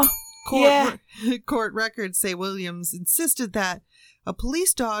 Huh. Yeah. Court records say Williams insisted that a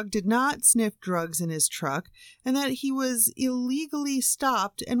police dog did not sniff drugs in his truck and that he was illegally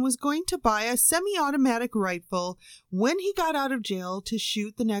stopped and was going to buy a semi-automatic rifle when he got out of jail to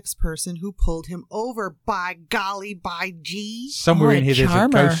shoot the next person who pulled him over. By golly, by gee. Somewhere What a in here, there's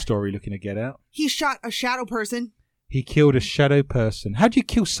charmer. a ghost story looking to get out. He shot a shadow person, He killed a shadow person. How do you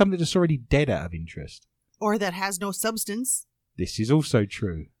kill something that's already dead out of interest? or that has no substance. This is also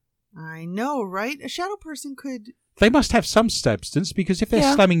true. I know, right? A shadow person could... They must have some substance, because if they're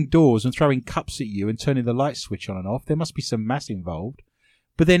Yeah. slamming doors and throwing cups at you and turning the light switch on and off, there must be some mass involved.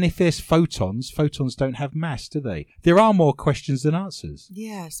 But then if there's photons don't have mass, do they? There are more questions than answers.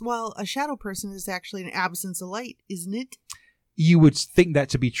 Yes, well, a shadow person is actually an absence of light, isn't it? You would think that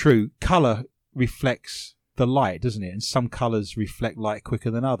to be true. Colour reflects the light, doesn't it? And some colours reflect light quicker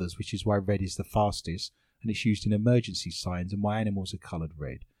than others, which is why red is the fastest, and it's used in emergency signs, and why animals are coloured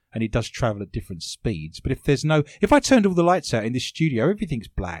red. And it does travel at different speeds. But if I turned all the lights out in this studio, everything's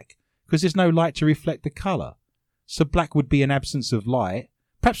black, because there's no light to reflect the colour. So black would be an absence of light.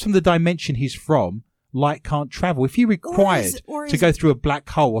 Perhaps from the dimension he's from, light can't travel. If you're required to go through a black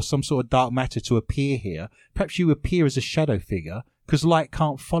hole or some sort of dark matter to appear here, perhaps you appear as a shadow figure, because light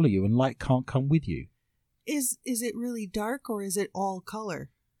can't follow you and light can't come with you. Is it really dark or is it all color?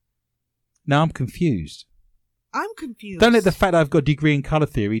 Now I'm confused. I'm confused. Don't let the fact that I've got a degree in colour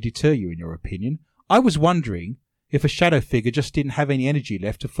theory deter you in your opinion. I was wondering if a shadow figure just didn't have any energy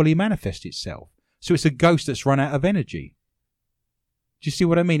left to fully manifest itself. So it's a ghost that's run out of energy. Do you see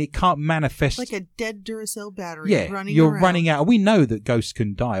what I mean? It can't manifest. Like a dead Duracell battery. Yeah, running you're around. running out. We know that ghosts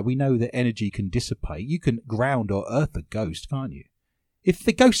can die. We know that energy can dissipate. You can ground or earth a ghost, can't you? If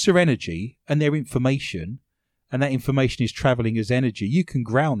the ghosts are energy and they're information, and that information is travelling as energy, you can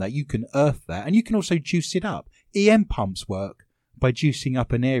ground that, you can earth that, and you can also juice it up. EM pumps work by juicing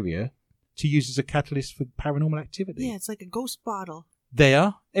up an area to use as a catalyst for paranormal activity. Yeah, it's like a ghost bottle.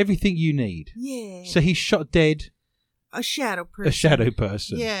 There, everything you need. Yeah. So he shot dead A shadow person. a shadow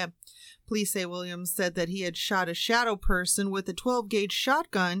person. Yeah. Police say Williams said that he had shot a shadow person with a 12-gauge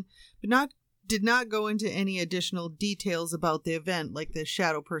shotgun, but did not go into any additional details about the event, like the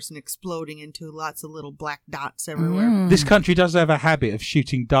shadow person exploding into lots of little black dots everywhere. This country does have a habit of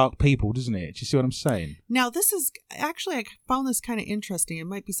shooting dark people, doesn't it? Do you see what I'm saying? Now, this is actually, I found this kind of interesting. It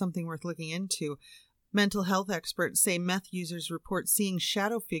might be something worth looking into. Mental health experts say meth users report seeing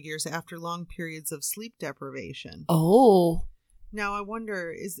shadow figures after long periods of sleep deprivation. Oh. Now, I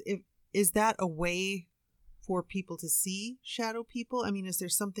wonder, is that a way for people to see shadow people? I mean, is there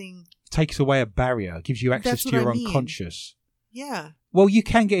something... Takes away a barrier, gives you access to your I mean. unconscious. Yeah. Well, you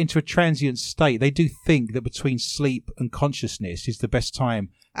can get into a transient state. They do think that between sleep and consciousness is the best time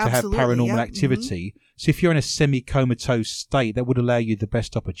to Absolutely, have paranormal yeah. activity. So if you're in a semi-comatose state, that would allow you the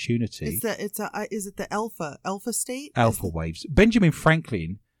best opportunity. Is it the alpha state? Alpha waves. Benjamin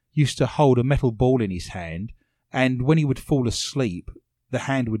Franklin used to hold a metal ball in his hand, and when he would fall asleep, the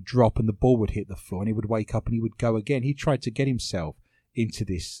hand would drop and the ball would hit the floor, and he would wake up and he would go again. He tried to get himself into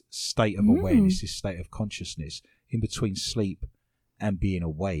this state of awareness, this state of consciousness in between sleep and being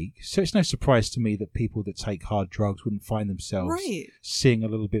awake. So it's no surprise to me that people that take hard drugs wouldn't find themselves seeing a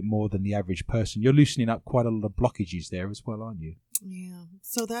little bit more than the average person. You're loosening up quite a lot of blockages there as well, aren't you? Yeah.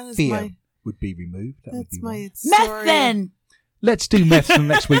 So that is Fear would be removed. That's my Meth story. then. Let's do meth on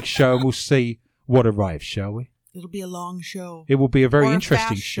next week's show and we'll see what arrives, shall we? It'll be a long show. It will be a very Or a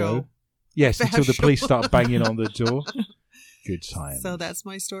interesting fast show. show. Yes, Fast until the police show. start banging on the door. Good times. So that's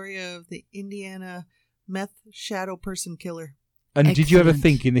my story of the Indiana meth shadow person killer. And did you ever Excellent.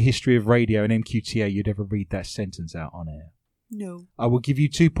 think in the history of radio and MQTA you'd ever read that sentence out on air? No. I will give you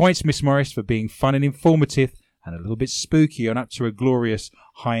 2 points, Miss Morris, for being fun and informative and a little bit spooky on up to a glorious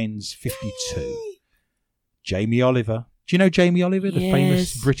Heinz 52. Jamie Oliver. Do you know Jamie Oliver, the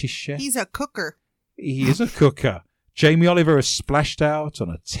famous Yes. British chef? He's a cooker. He is a cooker. Jamie Oliver has splashed out on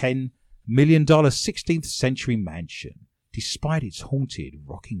a $10 million 16th century mansion, despite its haunted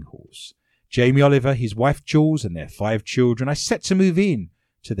rocking horse. Jamie Oliver, his wife Jules, and their 5 children are set to move in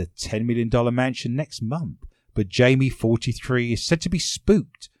to the $10 million mansion next month. But Jamie, 43, is said to be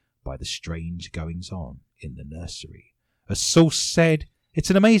spooked by the strange goings-on in the nursery. A source said, "It's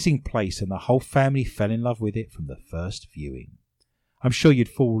an amazing place and the whole family fell in love with it from the first viewing." I'm sure you'd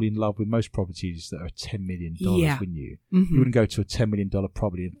fall in love with most properties that are $10 million, Yeah. wouldn't you? Mhm. You wouldn't go to a $10 million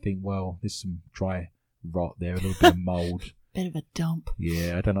property and think, well, there's some dry rot there, a little bit of mould. Bit of a dump.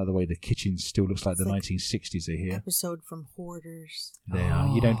 Yeah, I don't know the way the kitchen still looks like It's the like 1960s are here. Episode from Hoarders. There,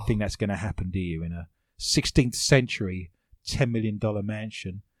 you don't think that's going to happen, do you, in a 16th century $10 million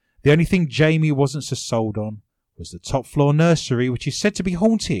mansion? The only thing Jamie wasn't so sold on was the top floor nursery, which is said to be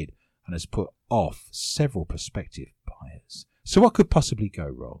haunted and has put off several prospective buyers. So what could possibly go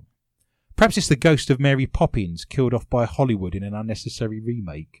wrong? Perhaps it's the ghost of Mary Poppins killed off by Hollywood in an unnecessary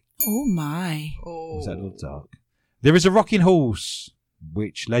remake. Oh my. Oh. Or was that a little dark? There is a rocking horse,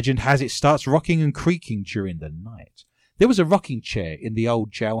 which legend has it starts rocking and creaking during the night. There was a rocking chair in the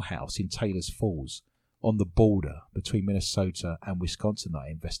old jailhouse in Taylor's Falls on the border between Minnesota and Wisconsin that I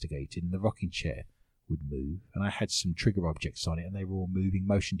investigated, and the rocking chair would move, and I had some trigger objects on it, and they were all moving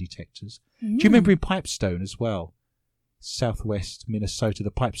motion detectors. Do you remember in Pipestone as well? Southwest Minnesota,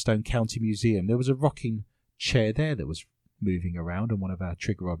 the Pipestone County Museum. There was a rocking chair there that was moving around, and one of our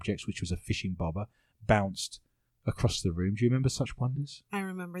trigger objects, which was a fishing bobber, bounced across the room. Do you remember such wonders? I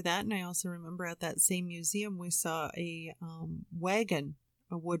remember that, and I also remember at that same museum we saw a wagon,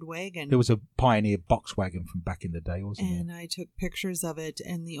 a wood wagon. There was a Pioneer box wagon from back in the day, wasn't there? And I took pictures of it,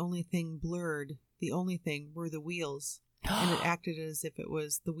 and the only thing blurred, were the wheels. And it acted as if it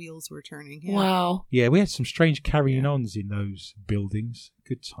was the wheels were turning. Yeah. Wow. Yeah, we had some strange carrying-ons in those buildings.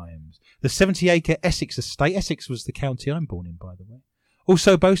 Good times. The 70-acre Essex estate. Essex was the county I'm born in, by the way.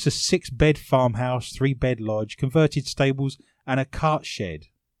 Also boasts a 6-bed farmhouse, 3-bed lodge, converted stables, and a cart shed.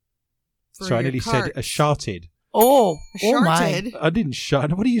 For So I your nearly said a carts. sharted. Oh. A Oh my. sharted. I didn't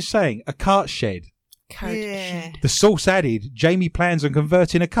shart. What are you saying? A cart shed. Cart Yeah. shed. The source added, Jamie plans on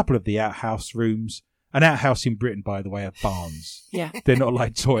converting a couple of the outhouse rooms, an outhouse in Britain, by the way, are barns. Yeah. They're not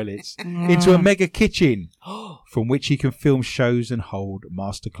like toilets. Into a mega kitchen from which he can film shows and hold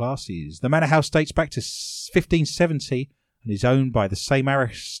masterclasses. The manor house dates back to 1570 and is owned by the same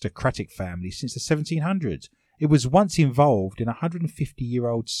aristocratic family since the 1700s. It was once involved in a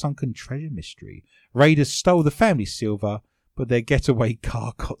 150-year-old sunken treasure mystery. Raiders stole the family silver, but their getaway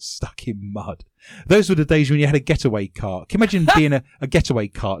car got stuck in mud. Those were the days when you had a getaway car. Can you imagine being a getaway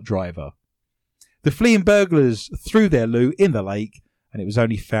cart driver? The fleeing burglars threw their loot in the lake, and it was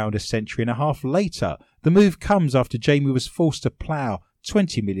only found a century and a half later. The move comes after Jamie was forced to plough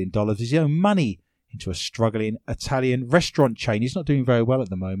 $20 million of his own money into a struggling Italian restaurant chain. He's not doing very well at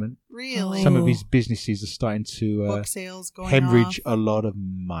the moment. Really? Some of his businesses are starting to Book sales going hemorrhage off. a lot of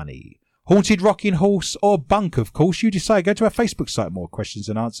money. Haunted rocking horse or bunk, of course. You decide. Go to our Facebook site, More Questions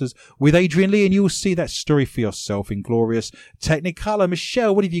and Answers with Adrian Lee, and you'll see that story for yourself in glorious Technicolor.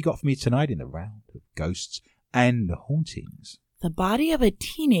 Michelle, what have you got for me tonight in the round of ghosts and hauntings? The body of a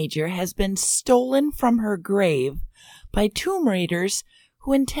teenager has been stolen from her grave by tomb raiders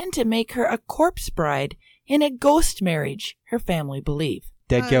who intend to make her a corpse bride in a ghost marriage, her family believe.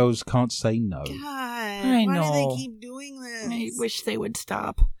 Dead girls can't say no. God, I know. Why do they keep doing this? I wish they would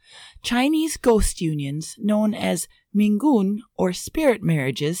stop. Chinese ghost unions, known as Mingun or spirit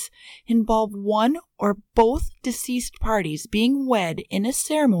marriages, involve one or both deceased parties being wed in a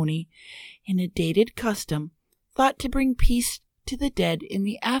ceremony in a dated custom thought to bring peace to the dead in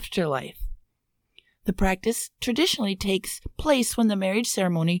the afterlife. The practice traditionally takes place when the marriage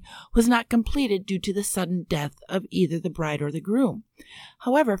ceremony was not completed due to the sudden death of either the bride or the groom.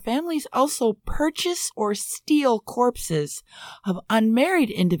 However, families also purchase or steal corpses of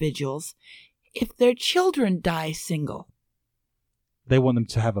unmarried individuals if their children die single. They want them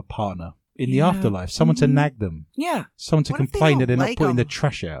to have a partner in the Yeah. afterlife, someone to nag them, Yeah, someone to What if they complain that they're don't not like putting the 'em?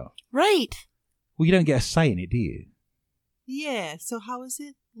 trash out. right. Well, you don't get a say in it, do you? Yeah, so how is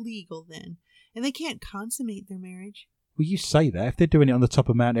it legal then? And they can't consummate their marriage? Well, you say that. If they're doing it on the top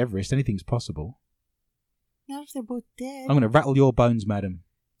of Mount Everest, anything's possible. Not if they're both dead. I'm going to rattle your bones, madam.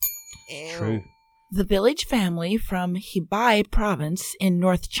 Ew. True. The village family from Hebei province in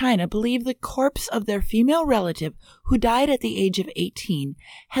North China believe the corpse of their female relative who died at the age of 18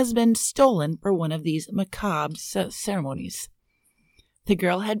 has been stolen for one of these macabre ceremonies. The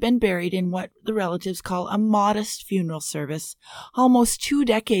girl had been buried in what the relatives call a modest funeral service almost 2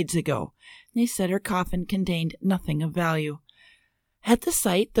 decades ago. They said her coffin contained nothing of value. At the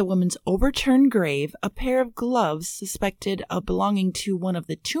site, the woman's overturned grave, a pair of gloves suspected of belonging to one of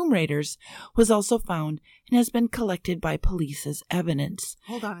the tomb raiders, was also found and has been collected by police as evidence.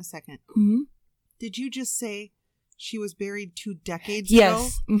 Hold on a second. Hmm? Did you just say she was buried 2 decades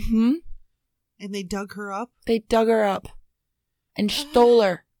Yes. ago? Mm-hmm. And they dug her up? They dug her up and stole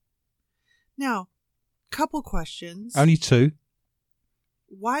her. Now, couple questions. Only 2.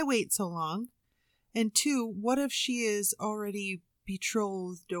 Why wait so long? And 2, what if she is already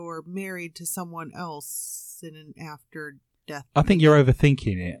betrothed or married to someone else in an after-death? I think you're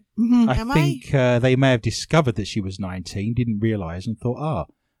overthinking it. Mm-hmm. Am I think they may have discovered that she was 19, didn't realise, and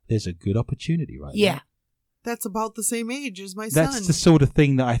thought, there's a good opportunity right Yeah. there. That's about the same age as my That's son. the sort of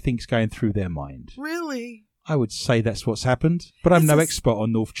thing that I think's going through their mind. Really? I would say that's what's happened, but I'm This no is- expert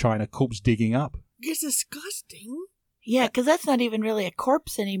on North China corpse digging up. It's disgusting. Yeah, because that's not even really a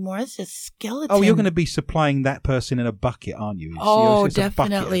corpse anymore. It's just skeleton. Oh, you're going to be supplying that person in a bucket, aren't you? Oh, It's a bucket at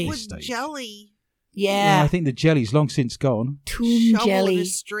definitely. this With stage. jelly. Yeah, Yeah. I think the jelly's long since gone. Tomb Shovel jelly. and a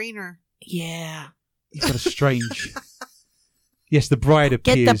strainer. Yeah. You've got a strange... Yes, the bride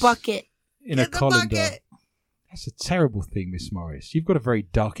appears Get the bucket. in Get a the colander. bucket. That's a terrible thing, Miss Morris. You've got a very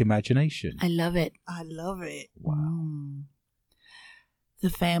dark imagination. I love it. I love it. Wow. The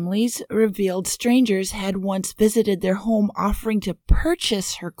families revealed strangers had once visited their home offering to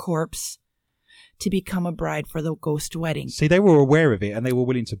purchase her corpse to become a bride for the ghost wedding. See, they were aware of it and they were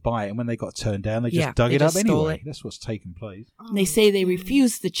willing to buy it, and when they got turned down, they just Yeah, dug they it up just stole anyway. it. That's what's taken place. They say they Oh,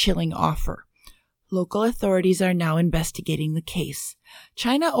 refused the chilling offer. Local authorities are now investigating the case.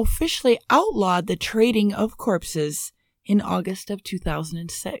 China officially outlawed the trading of corpses in August of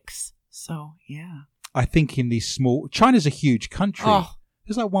 2006. So, yeah. I think in these small... China's a huge country. Oh.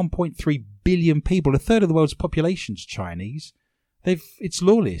 There's like 1.3 billion people. A third of the world's population's Chinese. It's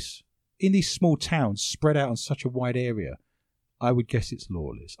lawless. In these small towns spread out on such a wide area, I would guess it's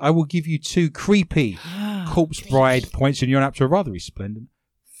lawless. I will give you 2 creepy corpse bride points, and you're up to a rather resplendent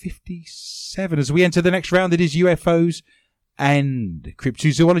 57. As we enter the next round, it is UFOs and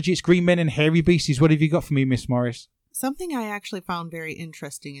cryptozoology. It's green men and hairy beasties. What have you got for me, Miss Morris? Something I actually found very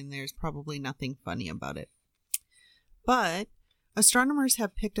interesting, and there's probably nothing funny about it. But astronomers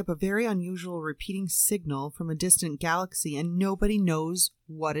have picked up a very unusual repeating signal from a distant galaxy, and nobody knows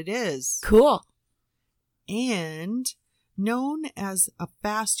what it is. Cool. And known as a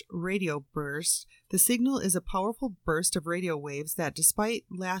fast radio burst, the signal is a powerful burst of radio waves that, despite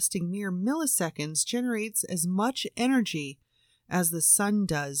lasting mere milliseconds, generates as much energy as the sun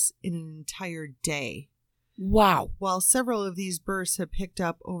does in an entire day. Wow. While several of these bursts have picked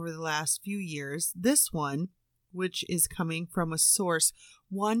up over the last few years, this one, which is coming from a source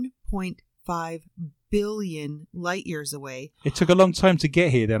 1.5 billion light years away, It took a long time to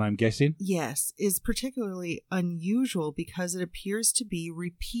get here, then, I'm guessing. yes, is particularly unusual because it appears to be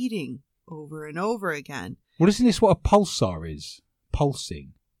repeating over and over again. Well, isn't this what a pulsar is?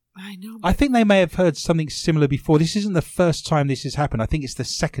 Pulsing. I know. I think they may have heard something similar before. This isn't the first time this has happened. I think it's the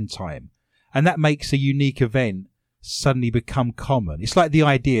second time And that makes a unique event suddenly become common. It's like the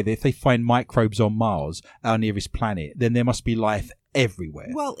idea that if they find microbes on Mars, our nearest planet, then there must be life everywhere.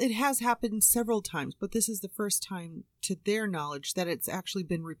 Well, it has happened several times, but this is the first time, to their knowledge, that it's actually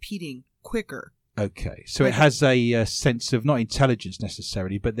been repeating quicker. Okay, so it has a sense of, not intelligence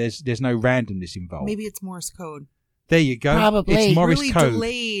necessarily, but there's no randomness involved. Maybe it's Morse code. There you go. Probably. It's Morse really code.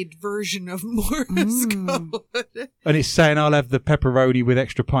 delayed version of Morse code. And it's saying, I'll have the pepperoni with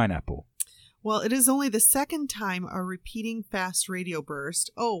extra pineapple. Well, it is only the second time a repeating fast radio burst.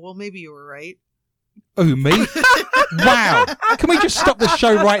 Oh, well, maybe you were right. Oh, me? Wow. Can we just stop the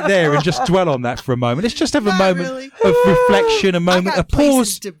show right there and just dwell on that for a moment? Let's just have a Not moment really. of reflection, a moment, I a got places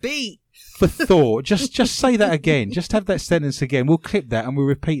pause to be. for thought. Just say that again. Just have that sentence again. We'll clip that and we'll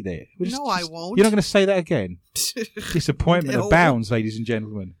repeat it. I won't. You're not going to say that again? Disappointment No. abounds, ladies and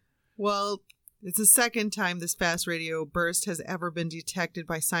gentlemen. Well, it's the second time this fast radio burst has ever been detected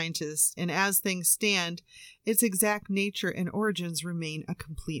by scientists, and as things stand, its exact nature and origins remain a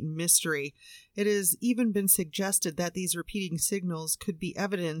complete mystery. It has even been suggested that these repeating signals could be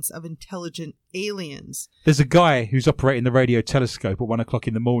evidence of intelligent aliens. There's a guy who's operating the radio telescope at 1 o'clock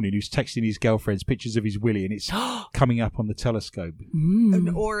in the morning who's texting his girlfriends pictures of his willy, and it's coming up on the telescope.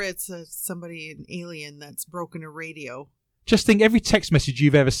 Or it's somebody, an alien, that's broken a radio. Just think, every text message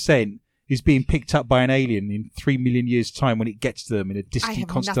you've ever sent is being picked up by an alien in 3 million years' time when it gets to them in a I distant have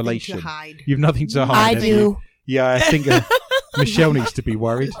constellation. nothing to hide. You've nothing to hide. I have do. you? Yeah, I think Michelle needs to be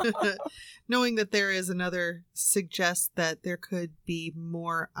worried. Knowing that there is another suggests that there could be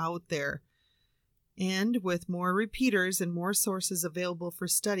more out there. And with more repeaters and more sources available for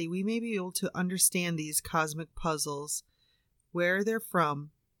study, we may be able to understand these cosmic puzzles, where they're from,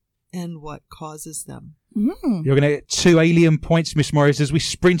 and what causes them. You're going to get 2 alien points, Miss Morris, as we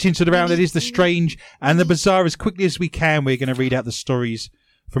sprint into the round that is the strange and the bizarre as quickly as we can. We're going to read out the stories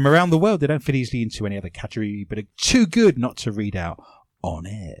from around the world. They don't fit easily into any other category, but are too good not to read out on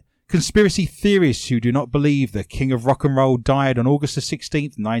air. Conspiracy theorists who do not believe the king of rock and roll died on August the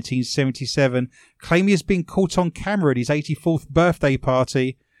 16th, 1977, claim he has been caught on camera at his 84th birthday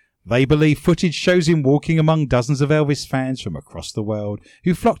party. They believe footage shows him walking among dozens of Elvis fans from across the world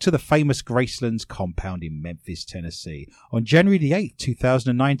who flocked to the famous Graceland's compound in Memphis, Tennessee on January the 8th,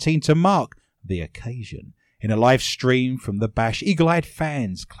 2019 to mark the occasion. In a live stream from the bash, eagle-eyed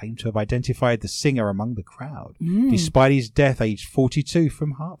fans claim to have identified the singer among the crowd, despite his death aged 42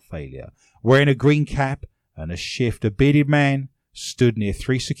 from heart failure. Wearing a green cap and a shift, a bearded man stood near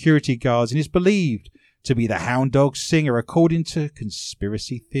 3 security guards and is believed to be the hound dog singer, according to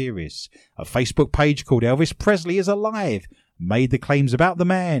conspiracy theorists. A Facebook page called Elvis Presley is Alive made the claims about the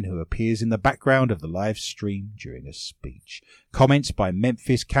man who appears in the background of the live stream during a speech. Comments by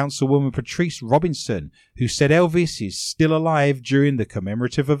Memphis Councilwoman Patrice Robinson, who said Elvis is still alive during the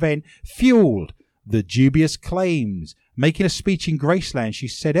commemorative event, fueled the dubious claims. Making a speech in Graceland, she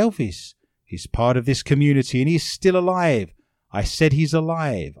said Elvis is part of this community and he is still alive. I said he's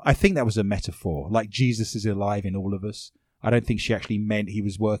alive. I think that was a metaphor, like Jesus is alive in all of us. I don't think she actually meant he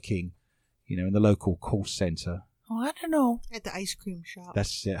was working, in the local call centre. Oh, I don't know. At the ice cream shop.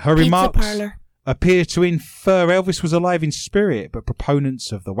 That's it. Her Pizza remarks parlor. appear to infer Elvis was alive in spirit, but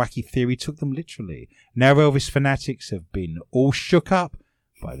proponents of the wacky theory took them literally. Now Elvis fanatics have been all shook up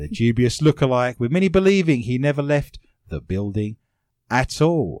by the dubious look-alike, with many believing he never left the building at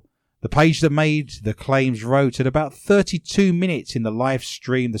all. The page that made the claims wrote, at about 32 minutes in the live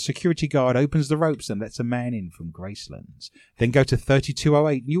stream, the security guard opens the ropes and lets a man in from Gracelands. Then go to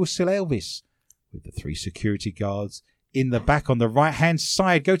 3208 and you will see Elvis with the 3 security guards in the back on the right-hand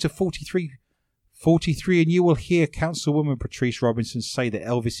side. Go to 43 and you will hear Councilwoman Patrice Robinson say that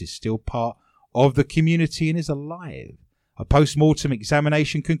Elvis is still part of the community and is alive. A post-mortem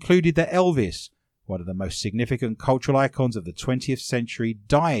examination concluded that Elvis, one of the most significant cultural icons of the 20th century,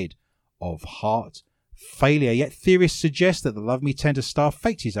 died of heart failure. Yet theorists suggest that the Love Me Tender star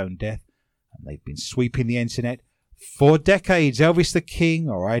faked his own death, and they've been sweeping the internet for decades. Elvis the King,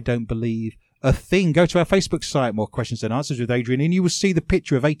 or I Don't Believe a Thing. Go to our Facebook site, More Questions and Answers with Adrian, and you will see the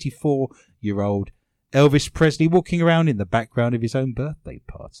picture of 84-year-old Elvis Presley walking around in the background of his own birthday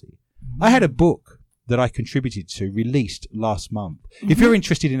party. I had a book that I contributed to released last month. If you're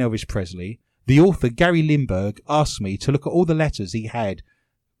interested in Elvis Presley, the author Gary Lindbergh asked me to look at all the letters he had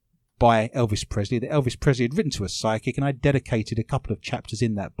by Elvis Presley, that Elvis Presley had written to a psychic, and I dedicated a couple of chapters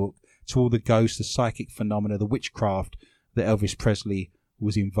in that book to all the ghosts, the psychic phenomena, the witchcraft that Elvis Presley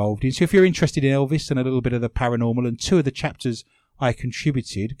was involved in. So if you're interested in Elvis and a little bit of the paranormal, and 2 of the chapters I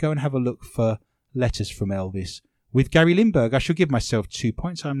contributed, go and have a look for Letters from Elvis with Gary Lindbergh. I shall give myself 2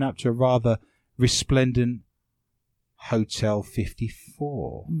 points. I'm now up to a rather resplendent Hotel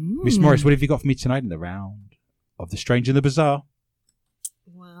 54. Miss Morris, what have you got for me tonight in the round of the strange and the bizarre?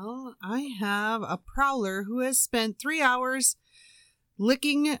 Well, I have a prowler who has spent 3 hours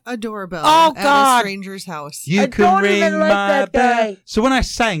licking a doorbell at a stranger's house. You can ring my bell. So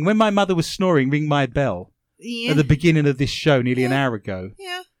when my mother was snoring, ring my bell at the beginning of this show nearly an hour ago.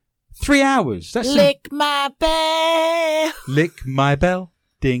 Yeah. 3 hours. That's Lick my bell. Lick my bell.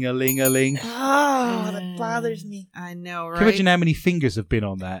 Ding-a-ling-a-ling. Oh, that bothers me. I know, right? Can you imagine how many fingers have been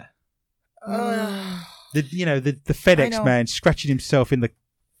on that? The FedEx man scratching himself in the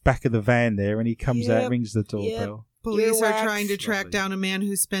back of the van there, and he comes out, rings the doorbell. Police are trying to track down a man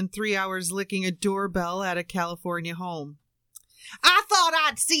who spent 3 hours licking a doorbell at a California home. I thought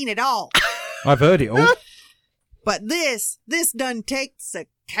I'd seen it all. I've heard it all. But this done takes a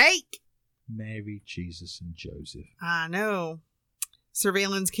cake. Mary, Jesus, and Joseph. I know.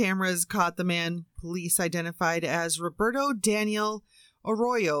 Surveillance cameras caught the man police identified as Roberto Daniel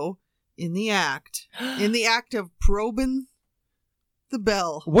Arroyo in the act of probing the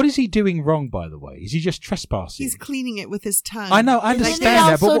bell. What is he doing wrong, by the way? Is he just trespassing? He's cleaning it with his tongue. I know, I understand Isn't he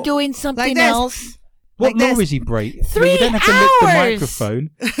that. also But doing something else? what like law this. is he breaking? 3 You don't have to lick the hours. microphone.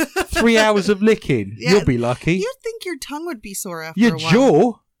 3 hours of licking. Yeah. You'll be lucky. You'd think your tongue would be sore after Your a while.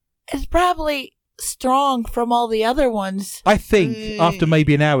 jaw. It's probably strong from all the other ones. I think after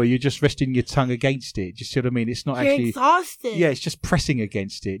maybe an hour, you're just resting your tongue against it. Do you see what I mean? It's not You're actually. exhausted. Yeah, it's just pressing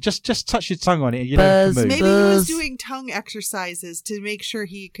against it. Just touch your tongue on it, and you don't have to move. Maybe he was doing tongue exercises to make sure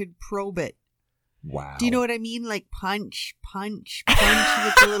he could probe it. Wow. Do you know what I mean? Like punch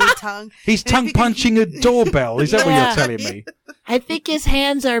with the little tongue. He's tongue punching a doorbell. Is that Yeah. what you're telling me? I think his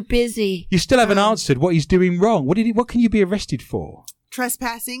hands are busy. You still haven't answered what he's doing wrong. What can you be arrested for?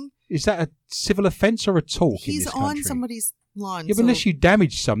 Trespassing. Is that a civil offence or a talk in He's this on country? somebody's lawn. Yeah, but unless you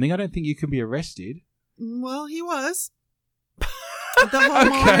damage something, I don't think you can be arrested. Well, he was.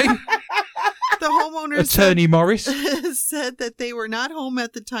 The homeowner Attorney Morris. said that they were not home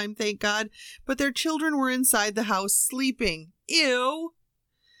at the time, thank God, but their children were inside the house sleeping. Ew.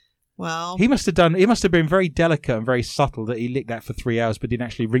 Well, He must have been very delicate and very subtle that he licked that for 3 hours but didn't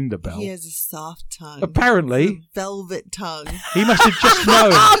actually ring the bell. he has a soft tongue. Apparently. It's a velvet tongue. He must have just known.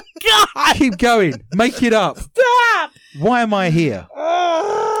 Oh, God! Keep going. Make it up. Stop! Why am I here?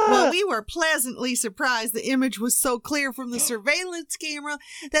 Well, we were pleasantly surprised the image was so clear from the surveillance camera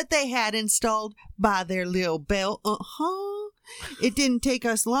that they had installed by their little bell. It didn't take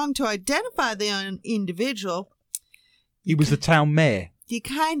us long to identify the individual. He was the town mayor. You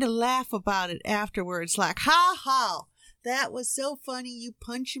kind of laugh about it afterwards, like, ha ha, that was so funny, you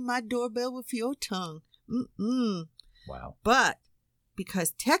punching my doorbell with your tongue. Wow. But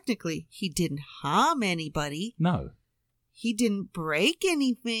because technically he didn't harm anybody, No. he didn't break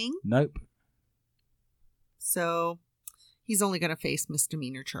anything, Nope. so he's only going to face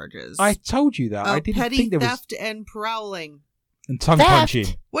misdemeanor charges. I told you that. I Of didn't petty think there theft was... and prowling. And tongue Theft. punching.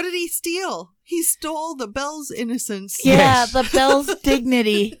 What did he steal? He stole the bell's innocence. Yeah, Yes. the bell's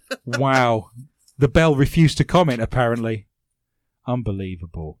dignity. Wow. The bell refused to comment, apparently.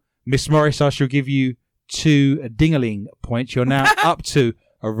 Unbelievable. Miss Morris, I shall give you 2 ding-a-ling points. You're now up to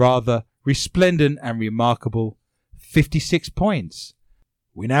a rather resplendent and remarkable 56 points.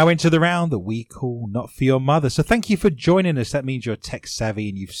 We now enter the round that we call Not For Your Mother. So thank you for joining us. That means you're tech savvy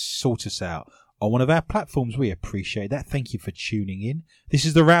and you've sought us out on one of our platforms. We appreciate that. Thank you for tuning in. This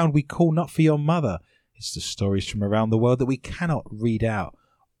is the round we call Not For Your Mother. It's the stories from around the world that we cannot read out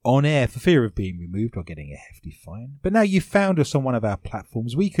on air for fear of being removed or getting a hefty fine. But now you've found us on one of our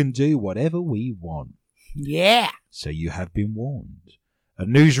platforms, we can do whatever we want. Yeah. So you have been warned. A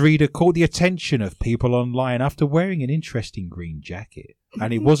newsreader caught the attention of people online after wearing an interesting green jacket.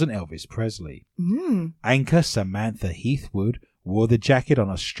 And it wasn't Elvis Presley. Anchor Samantha Heathwood wore the jacket on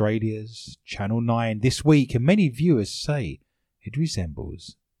Australia's Channel 9 this week, and many viewers say it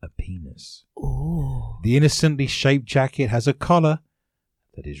resembles a penis. Oh. The innocently shaped jacket has a collar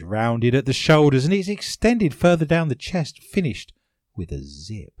that is rounded at the shoulders and is extended further down the chest, finished with a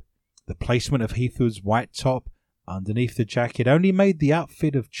zip. The placement of Heathwood's white top underneath the jacket only made the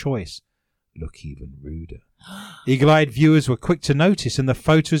outfit of choice look even ruder. Eagle-eyed viewers were quick to notice, and the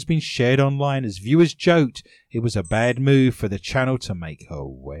photo has been shared online as viewers joked it was a bad move for the channel to make her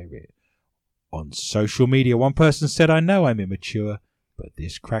wear it. On social media, one person said, "I know I'm immature, but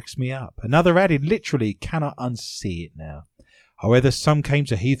this cracks me up." Another added, "Literally cannot unsee it now." However, some came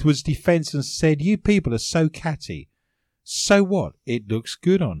to Heathwood's defence and said, "You people are so catty." So what? It looks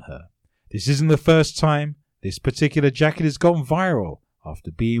good on her. This isn't the first time this particular jacket has gone viral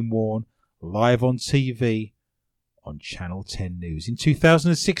after being worn live on TV on Channel 10 News in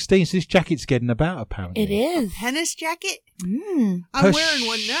 2016. So this jacket's getting about, apparently. It is. Tennis jacket? Mm. I'm wearing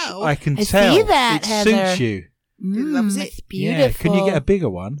one now. I can I tell. see that, it Heather. suits you. loves it. It's beautiful. Yeah. Can you get a bigger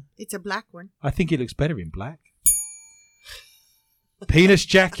one? It's a black one. I think it looks better in black. Penis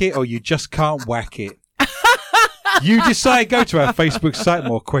jacket, or you just can't whack it. You decide. Go to our Facebook site,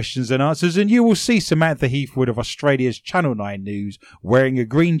 More Questions and Answers, and you will see Samantha Heathwood of Australia's Channel 9 News wearing a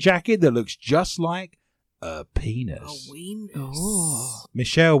green jacket that looks just like a penis. A weenus. Oh.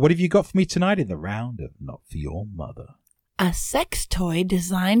 Michelle, what have you got for me tonight in the round of Not For Your Mother? A sex toy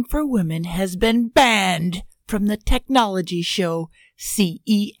designed for women has been banned from the technology show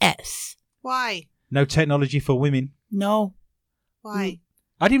CES. Why? No technology for women. No. Why?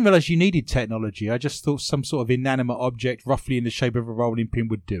 I didn't realise you needed technology. I just thought some sort of inanimate object roughly in the shape of a rolling pin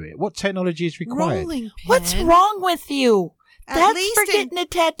would do it. What technology is required? Rolling pin. What's wrong with you? At That's least for in- getting a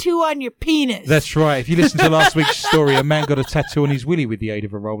tattoo on your penis. That's right. If you listen to last week's story, a man got a tattoo on his willy with the aid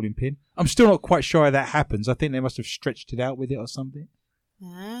of a rolling pin. I'm still not quite sure how that happens. I think they must have stretched it out with it or something.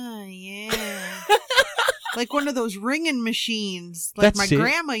 Ah, yeah. Like one of those ringing machines, like That's my it.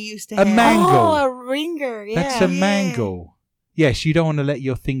 grandma used to A have. mangle. Oh, a ringer. Yeah. That's a Yeah. mangle. Yes, you don't want to let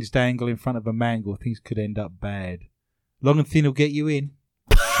your things dangle in front of a mangle. Things could end up bad. Long and thin will get you in.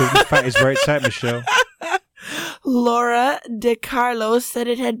 Short and fat is where it's at, Michelle. Laura DiCarlo said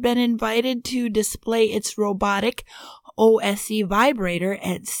it had been invited to display its robotic OSE vibrator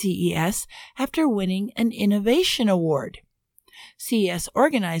at CES after winning an innovation award. CES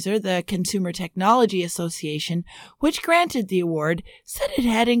organizer, the Consumer Technology Association, which granted the award, said it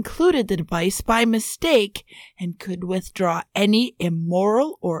had included the device by mistake and could withdraw any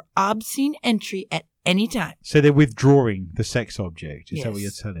immoral or obscene entry at any time. So they're withdrawing the sex object. Is that what you're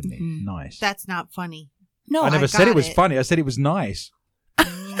Yes. telling me? Mhm. Nice. That's not funny. No, I never said it got was it. funny. I said it was nice.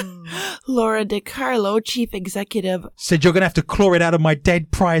 Laura DiCarlo, chief executive, Said you're going to have to claw it out of my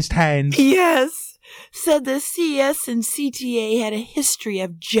dead prized hands. yes, said the CS and CTA had a history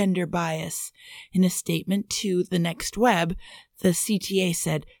of gender bias. In a statement to The Next Web, the CTA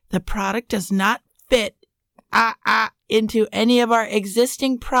said the product does not fit into any of our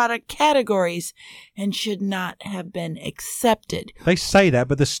existing product categories and should not have been accepted. They say that,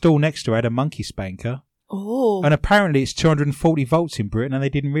 but the stall next to her had a monkey spanker. Oh, And apparently it's 240 volts in Britain, and they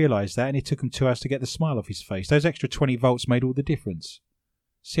didn't realise that, and it took him 2 hours to get the smile off his face. Those extra 20 volts made all the difference.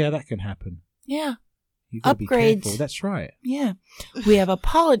 See how that can happen. yeah. You've got to be Upgrades. careful. That's right. Yeah, we have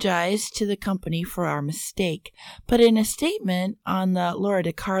apologized to the company for our mistake. But in a statement on the Laura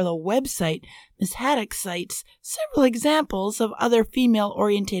DiCarlo website, Ms. Haddock cites several examples of other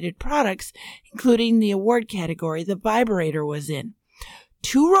female-orientated products, including the award category the vibrator was in.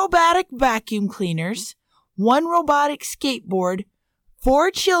 2 robotic vacuum cleaners, 1 robotic skateboard,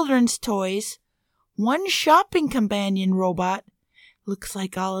 4 children's toys, 1 shopping companion robot. Looks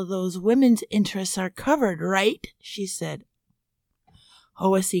like all of those women's interests are covered, right? She said.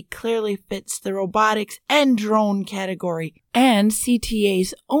 OSE clearly fits the robotics and drone category, and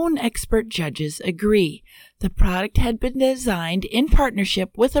CTA's own expert judges agree. The product had been designed in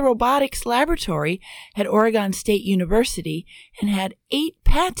partnership with a robotics laboratory at Oregon State University and had 8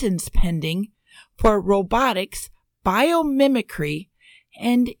 patents pending for robotics, biomimicry,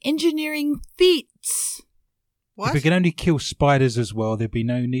 and engineering feats. If What? we can only kill spiders as well, there'd be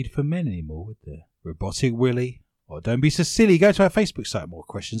no need for men anymore, would there? Robotic Willy. Or don't be so silly. Go to our Facebook site, More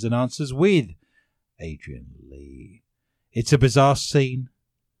Questions and Answers with Adrian Lee. It's a bizarre scene.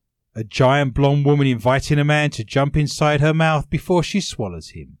 A giant blonde woman inviting a man to jump inside her mouth before she swallows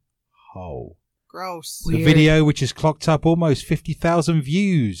him whole. Gross. The Weird. video, which has clocked up almost 50,000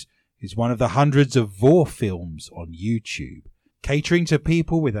 views, is one of the hundreds of vor films on YouTube, catering to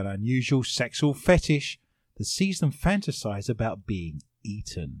people with an unusual sexual fetish that sees them fantasize about being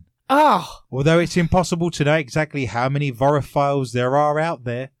eaten. Oh, Although it's impossible to know exactly how many vorophiles there are out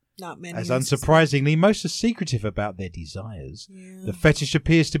there, Not many. as unsurprisingly, most are secretive about their desires. Yeah. The fetish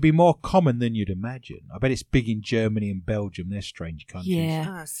appears to be more common than you'd imagine. I bet it's big in Germany and Belgium. They're strange countries. yeah.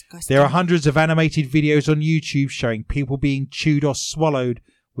 Ah, disgusting. There are hundreds of animated videos on YouTube showing people being chewed or swallowed,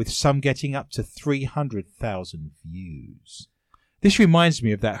 with some getting up to 300,000 views. This reminds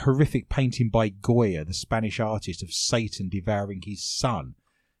me of that horrific painting by Goya, the Spanish artist, of Satan devouring his son.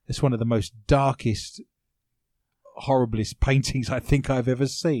 It's one of the most darkest, horriblest paintings I think I've ever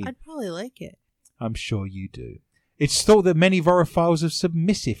seen. I'd probably like it. I'm sure you do. It's thought that many vorophiles are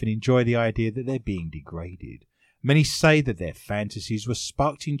submissive and enjoy the idea that they're being degraded. Many say that their fantasies were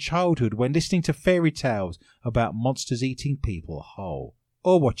sparked in childhood when listening to fairy tales about monsters eating people whole,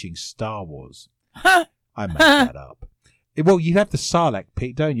 or watching Star Wars. I made that up. Well, you have the Sarlacc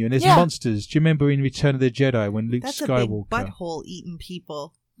pit, don't you? And there's Yeah. monsters. Do you remember in Return of the Jedi when Luke That's a Skywalker? big butthole eating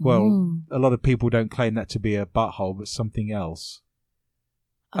people. Well, a lot of people don't claim that to be a butthole, but something else.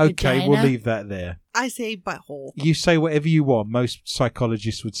 A Okay, vagina? we'll leave that there. I say butthole. You say whatever you want. Most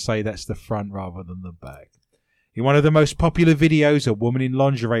psychologists would say that's the front rather than the back. In one of the most popular videos, a woman in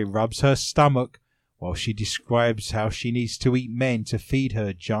lingerie rubs her stomach while she describes how she needs to eat men to feed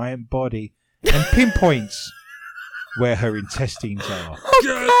her giant body and pinpoints where her intestines are.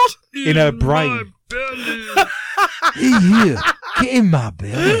 In her brain. Hey, get in my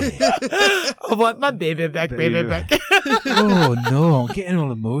belly. I want my baby back, baby back. Oh no, I'm getting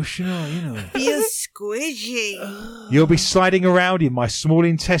all emotional, you know. Feel squishy. You'll be sliding around in my small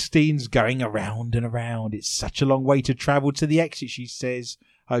intestines, going around and around. It's such a long way to travel to the exit, she says.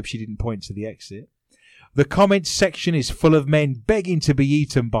 I hope she didn't point to the exit. The comments section is full of men begging to be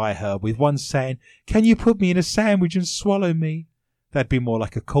eaten by her, with one saying, "Can you put me in a sandwich and swallow me?" That'd be more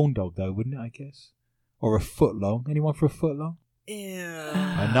like a corn dog, though, wouldn't it, I guess? Or a foot long. Anyone for a foot long? Ew.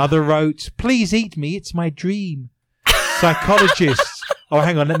 Another wrote, "Please eat me, it's my dream." Psychologists. Oh,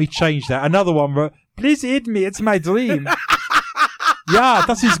 hang on, let me change that. Another one wrote, "Please eat me, it's my dream." Yeah,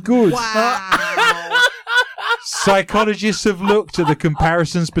 that is good. Wow. Psychologists have looked at the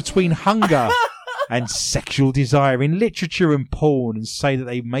comparisons between hunger and sexual desire in literature and porn and say that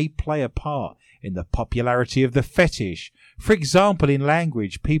they may play a part in the popularity of the fetish. For example, in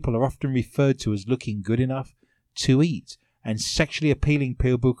language, people are often referred to as looking good enough to eat, and sexually appealing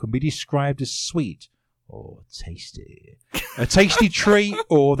people can be described as sweet or tasty. A tasty treat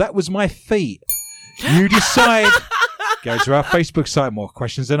or that was my feet. You decide. Go to our Facebook site. More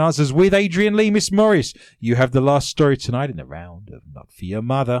questions and answers with Adrian Lee. Miss Morris, you have the last story tonight in the round of Not For Your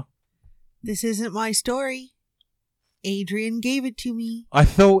Mother. This isn't my story. Adrian gave it to me. I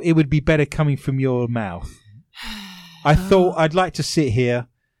thought it would be better coming from your mouth. I thought I'd like to sit here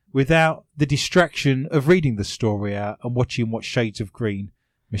without the distraction of reading the story out and watching what shades of green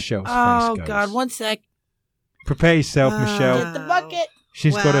Michelle's Oh, face goes. God. One sec. Prepare yourself, Michelle. Get the bucket.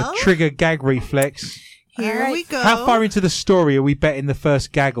 She's got Well. a trigger gag reflex. Here All right. we go. How far into the story are we betting the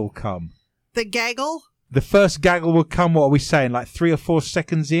first gag will come? The gaggle? The first gaggle will come, what are we saying, like 3 or 4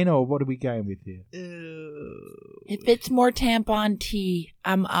 seconds in, or what are we going with here? If it's more tampon tea,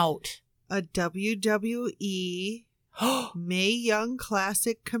 I'm out. A WWE Mae Young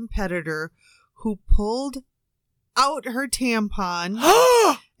Classic competitor who pulled out her tampon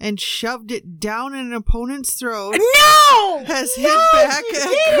and shoved it down an opponent's throat No! has hit back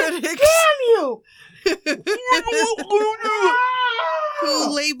at critics you!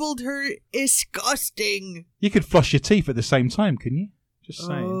 who labeled her disgusting. You could floss your teeth at the same time, couldn't you? Just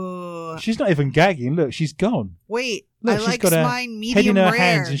saying. Oh. She's not even gagging. Look, she's gone. Wait, Look, I she's like got her mine head in medium her rare.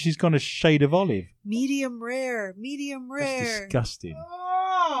 hands and she's gone a shade of olive. Medium rare, medium That's rare. disgusting.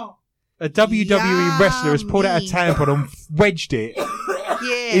 A WWE wrestler has pulled out a Yummy. tampon and wedged it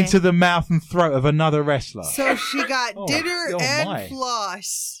Yeah. into the mouth and throat of another wrestler. So she got Oh, dinner oh and my.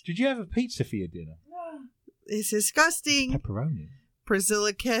 floss. Did you have a pizza for your dinner? It's disgusting. Pepperoni.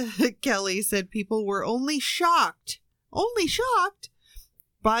 Priscilla Kelly said people were only shocked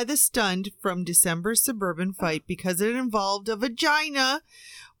by the stunt from December's suburban fight because it involved a vagina.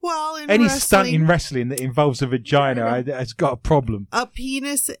 While in Any wrestling, stunt in wrestling that involves a vagina has got a problem. a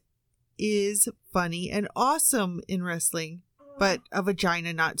penis is funny and awesome in wrestling, but a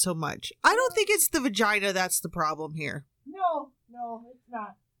vagina not so much. I don't think it's the vagina that's the problem here. No, it's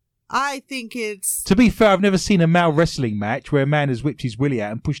not. I think it's... To be fair, I've never seen a male wrestling match where a man has whipped his willy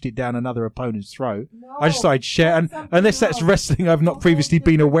out and pushed it down another opponent's throat. I just thought I'd share, and unless that's wrestling I've not previously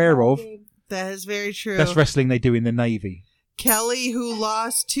been aware of. That is very true. That's wrestling they do in the Navy. Kelly, who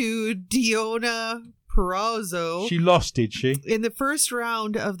lost to Diona Perazzo She lost, did she? in the first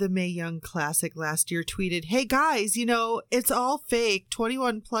round of the Mae Young Classic last year, tweeted, "Hey guys, you know, it's all fake.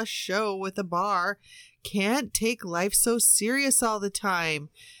 21 plus show with a bar. Can't take life so serious all the time."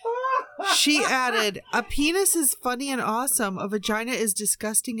 She added, "A penis is funny and awesome. A vagina is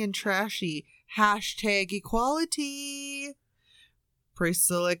disgusting and trashy. Hashtag equality."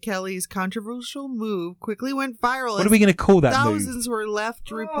 Priscilla Kelly's controversial move quickly went viral. What as are we going to call that thousands move? were left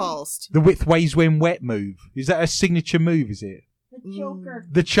repulsed. The width weighs when wet move. Is that a signature move, is it? The choker.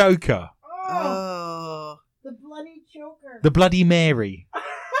 The choker. Oh. The bloody choker. The Bloody Mary.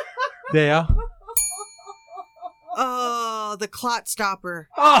 There. Oh, the clot stopper.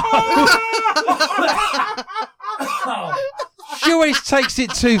 She always takes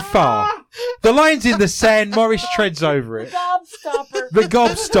it too far. The line's in the sand, Morris treads over it. Gobstopper. The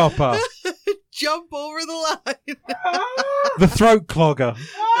gobstopper. Jump over the line. The throat clogger.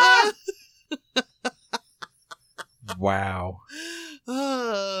 Wow.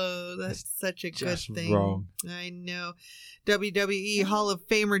 Oh, that's such a good just thing. wrong. I know. WWE Hall of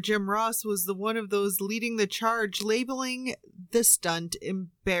Famer Jim Ross was one of those leading the charge, labeling the stunt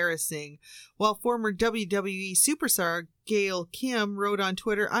embarrassing. While former WWE superstar Gail Kim wrote on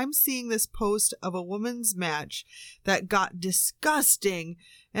Twitter, "I'm seeing this post of a woman's match that got disgusting,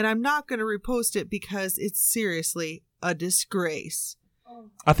 and I'm not going to repost it because it's seriously a disgrace."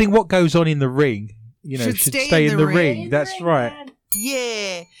 I think what goes on in the ring, should stay in the ring. That's right.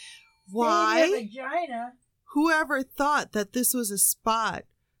 Yeah. Why? Whoever thought that this was a spot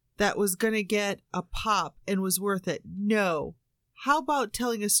that was going to get a pop and was worth it? No. How about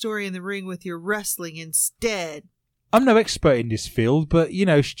telling a story in the ring with your wrestling instead? I'm no expert in this field, but, you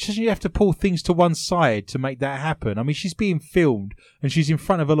have to pull things to one side to make that happen. I mean, she's being filmed and she's in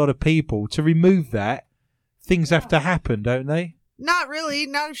front of a lot of people. To remove that, things have to happen, don't they? Not really.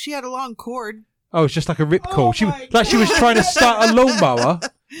 Not if she had a long cord. Oh, it's just like a ripcord. She was trying to start a lawnmower.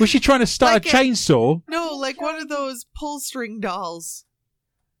 Was she trying to start like a chainsaw? No, like one of those pull string dolls.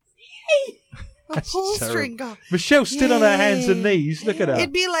 A pull string doll. Michelle's still on her hands and knees. Look at her.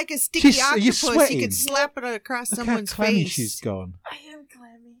 It'd be like a sticky octopus. You could slap it across someone's face. She's gone. I am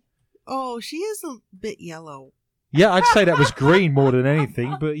clammy. Oh, she is a bit yellow. Yeah, I'd say that was green more than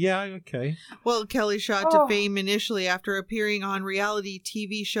anything, but yeah, okay. Well, Kelly shot to fame initially after appearing on reality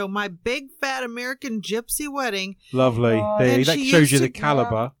TV show My Big Fat American Gypsy Wedding. Lovely. That shows you the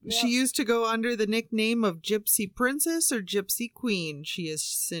caliber. Yeah. She used to go under the nickname of Gypsy Princess or Gypsy Queen. She has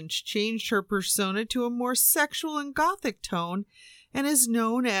since changed her persona to a more sexual and gothic tone and is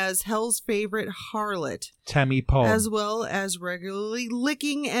known as Hell's favorite harlot. Tammy Pond. As well as regularly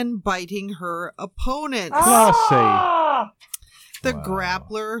licking and biting her opponents. Classy. The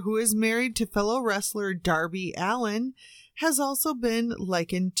grappler, who is married to fellow wrestler Darby Allin, has also been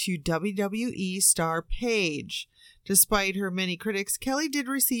likened to WWE star Paige. Despite her many critics, Kelly did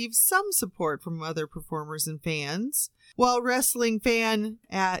receive some support from other performers and fans. While wrestling fan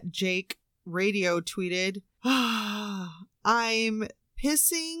at Jake Radio tweeted, "I'm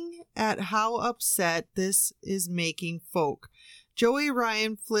pissing at how upset this is making folk. Joey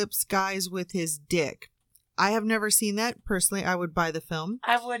Ryan flips guys with his dick." I have never seen that. Personally, I would buy the film.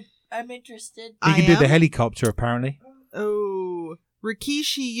 I'm interested. He can do the helicopter, apparently. Oh.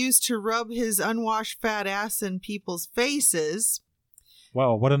 Rikishi used to rub his unwashed fat ass in people's faces.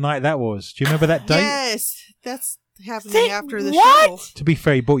 Wow, what a night that was. Do you remember that date? Yes, that's happening after the what? show. To be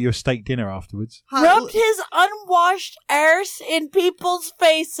fair, he bought you a steak dinner afterwards. Rubbed his unwashed arse in people's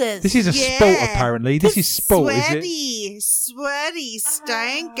faces. This is a sport, apparently. This is sport, is it? Sweaty,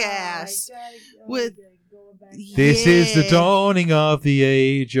 stank ass. This is the dawning of the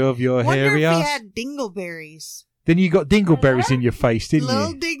age of your hairy ass. Wonder if he had dingleberries. Then you got dingleberries in your face, didn't you?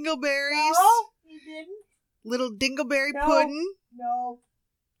 Little dingleberries. No, he didn't. Little dingleberry pudding. No.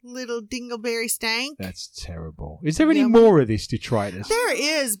 Little dingleberry stank. That's terrible. Is there any more of this detritus? There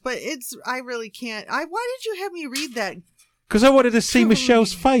is, but I really can't. Why did you have me read that? Because I wanted to see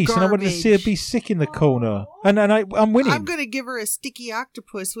Michelle's face, and I wanted to see her be sick in the corner. And I'm winning. I'm going to give her a sticky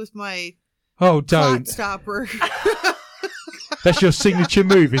octopus with my don't. clot stopper. That's your signature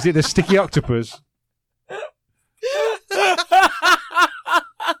move, is it? The sticky octopus?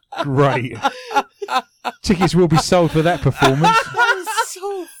 Great. Tickets will be sold for that performance. That is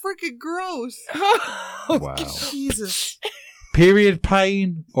so freaking gross. Wow. Jesus. Period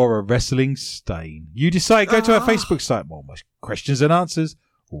pain or a wrestling stain? You decide. Go to our Facebook site. More questions and answers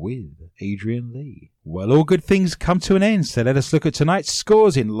with Adrian Lee. Well, all good things come to an end, so let us look at tonight's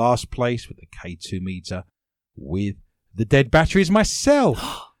scores. In last place with the K2 meter with the dead batteries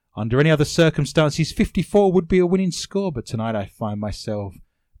myself. Under any other circumstances, 54 would be a winning score, but tonight I find myself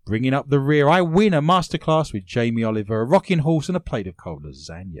bringing up the rear. I win a masterclass with Jamie Oliver, a rocking horse and a plate of cold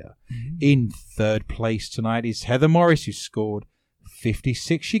lasagna. In third place tonight is Heather Morris, who scored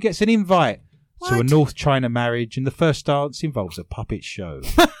 56. She gets an invite to a North China marriage, and the first dance involves a puppet show.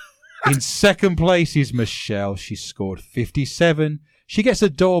 In second place is Michelle. She scored 57. She gets a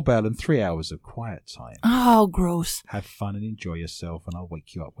doorbell and 3 hours of quiet time. Oh, gross. Have fun and enjoy yourself, and I'll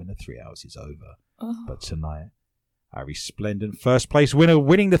wake you up when the 3 hours is over. But tonight, our resplendent first place winner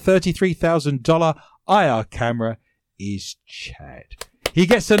winning the $33,000 IR camera is Chad. He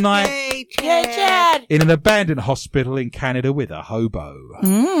gets a night Chad. in an abandoned hospital in Canada with a hobo.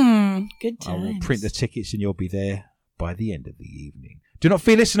 Good times. I will print the tickets and you'll be there by the end of the evening. Do not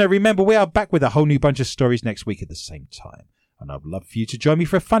fear, listener. Remember, we are back with a whole new bunch of stories next week at the same time. And I'd love for you to join me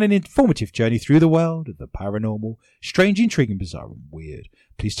for a fun and informative journey through the world of the paranormal, strange, intriguing, bizarre, and weird.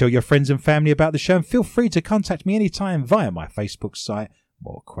 Please tell your friends and family about the show, and feel free to contact me anytime via my Facebook site.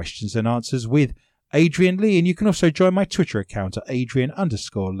 More questions and answers with Adrian Lee, and you can also join my Twitter account at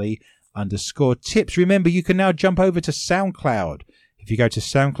Adrian_Lee_tips. Remember, you can now jump over to SoundCloud. If you go to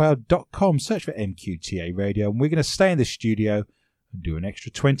soundcloud.com, search for MQTA Radio, and we're going to stay in the studio and do an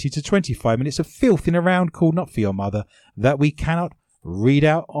extra 20 to 25 minutes of filthing around called Not For Your Mother that we cannot read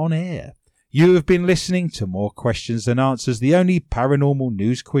out on air. You have been listening to More Questions Than Answers, the only paranormal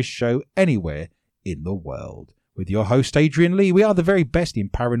news quiz show anywhere in the world. With your host, Adrian Lee, we are the very best in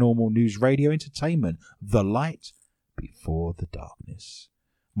paranormal news radio entertainment. The light before the darkness.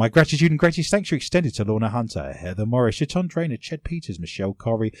 My gratitude and greatest thanks are extended to Lorna Hunter, Heather Morris, Chaton Drainer, Ched Peters, Michelle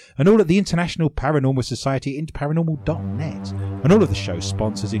Corrie, and all at the International Paranormal Society into paranormal.net, and all of the show's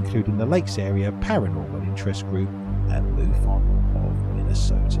sponsors, including the Lakes Area Paranormal Interest Group and MUFON of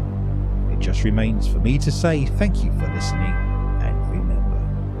Minnesota. It just remains for me to say thank you for listening, and remember,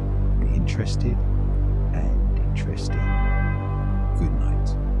 be interested and interesting.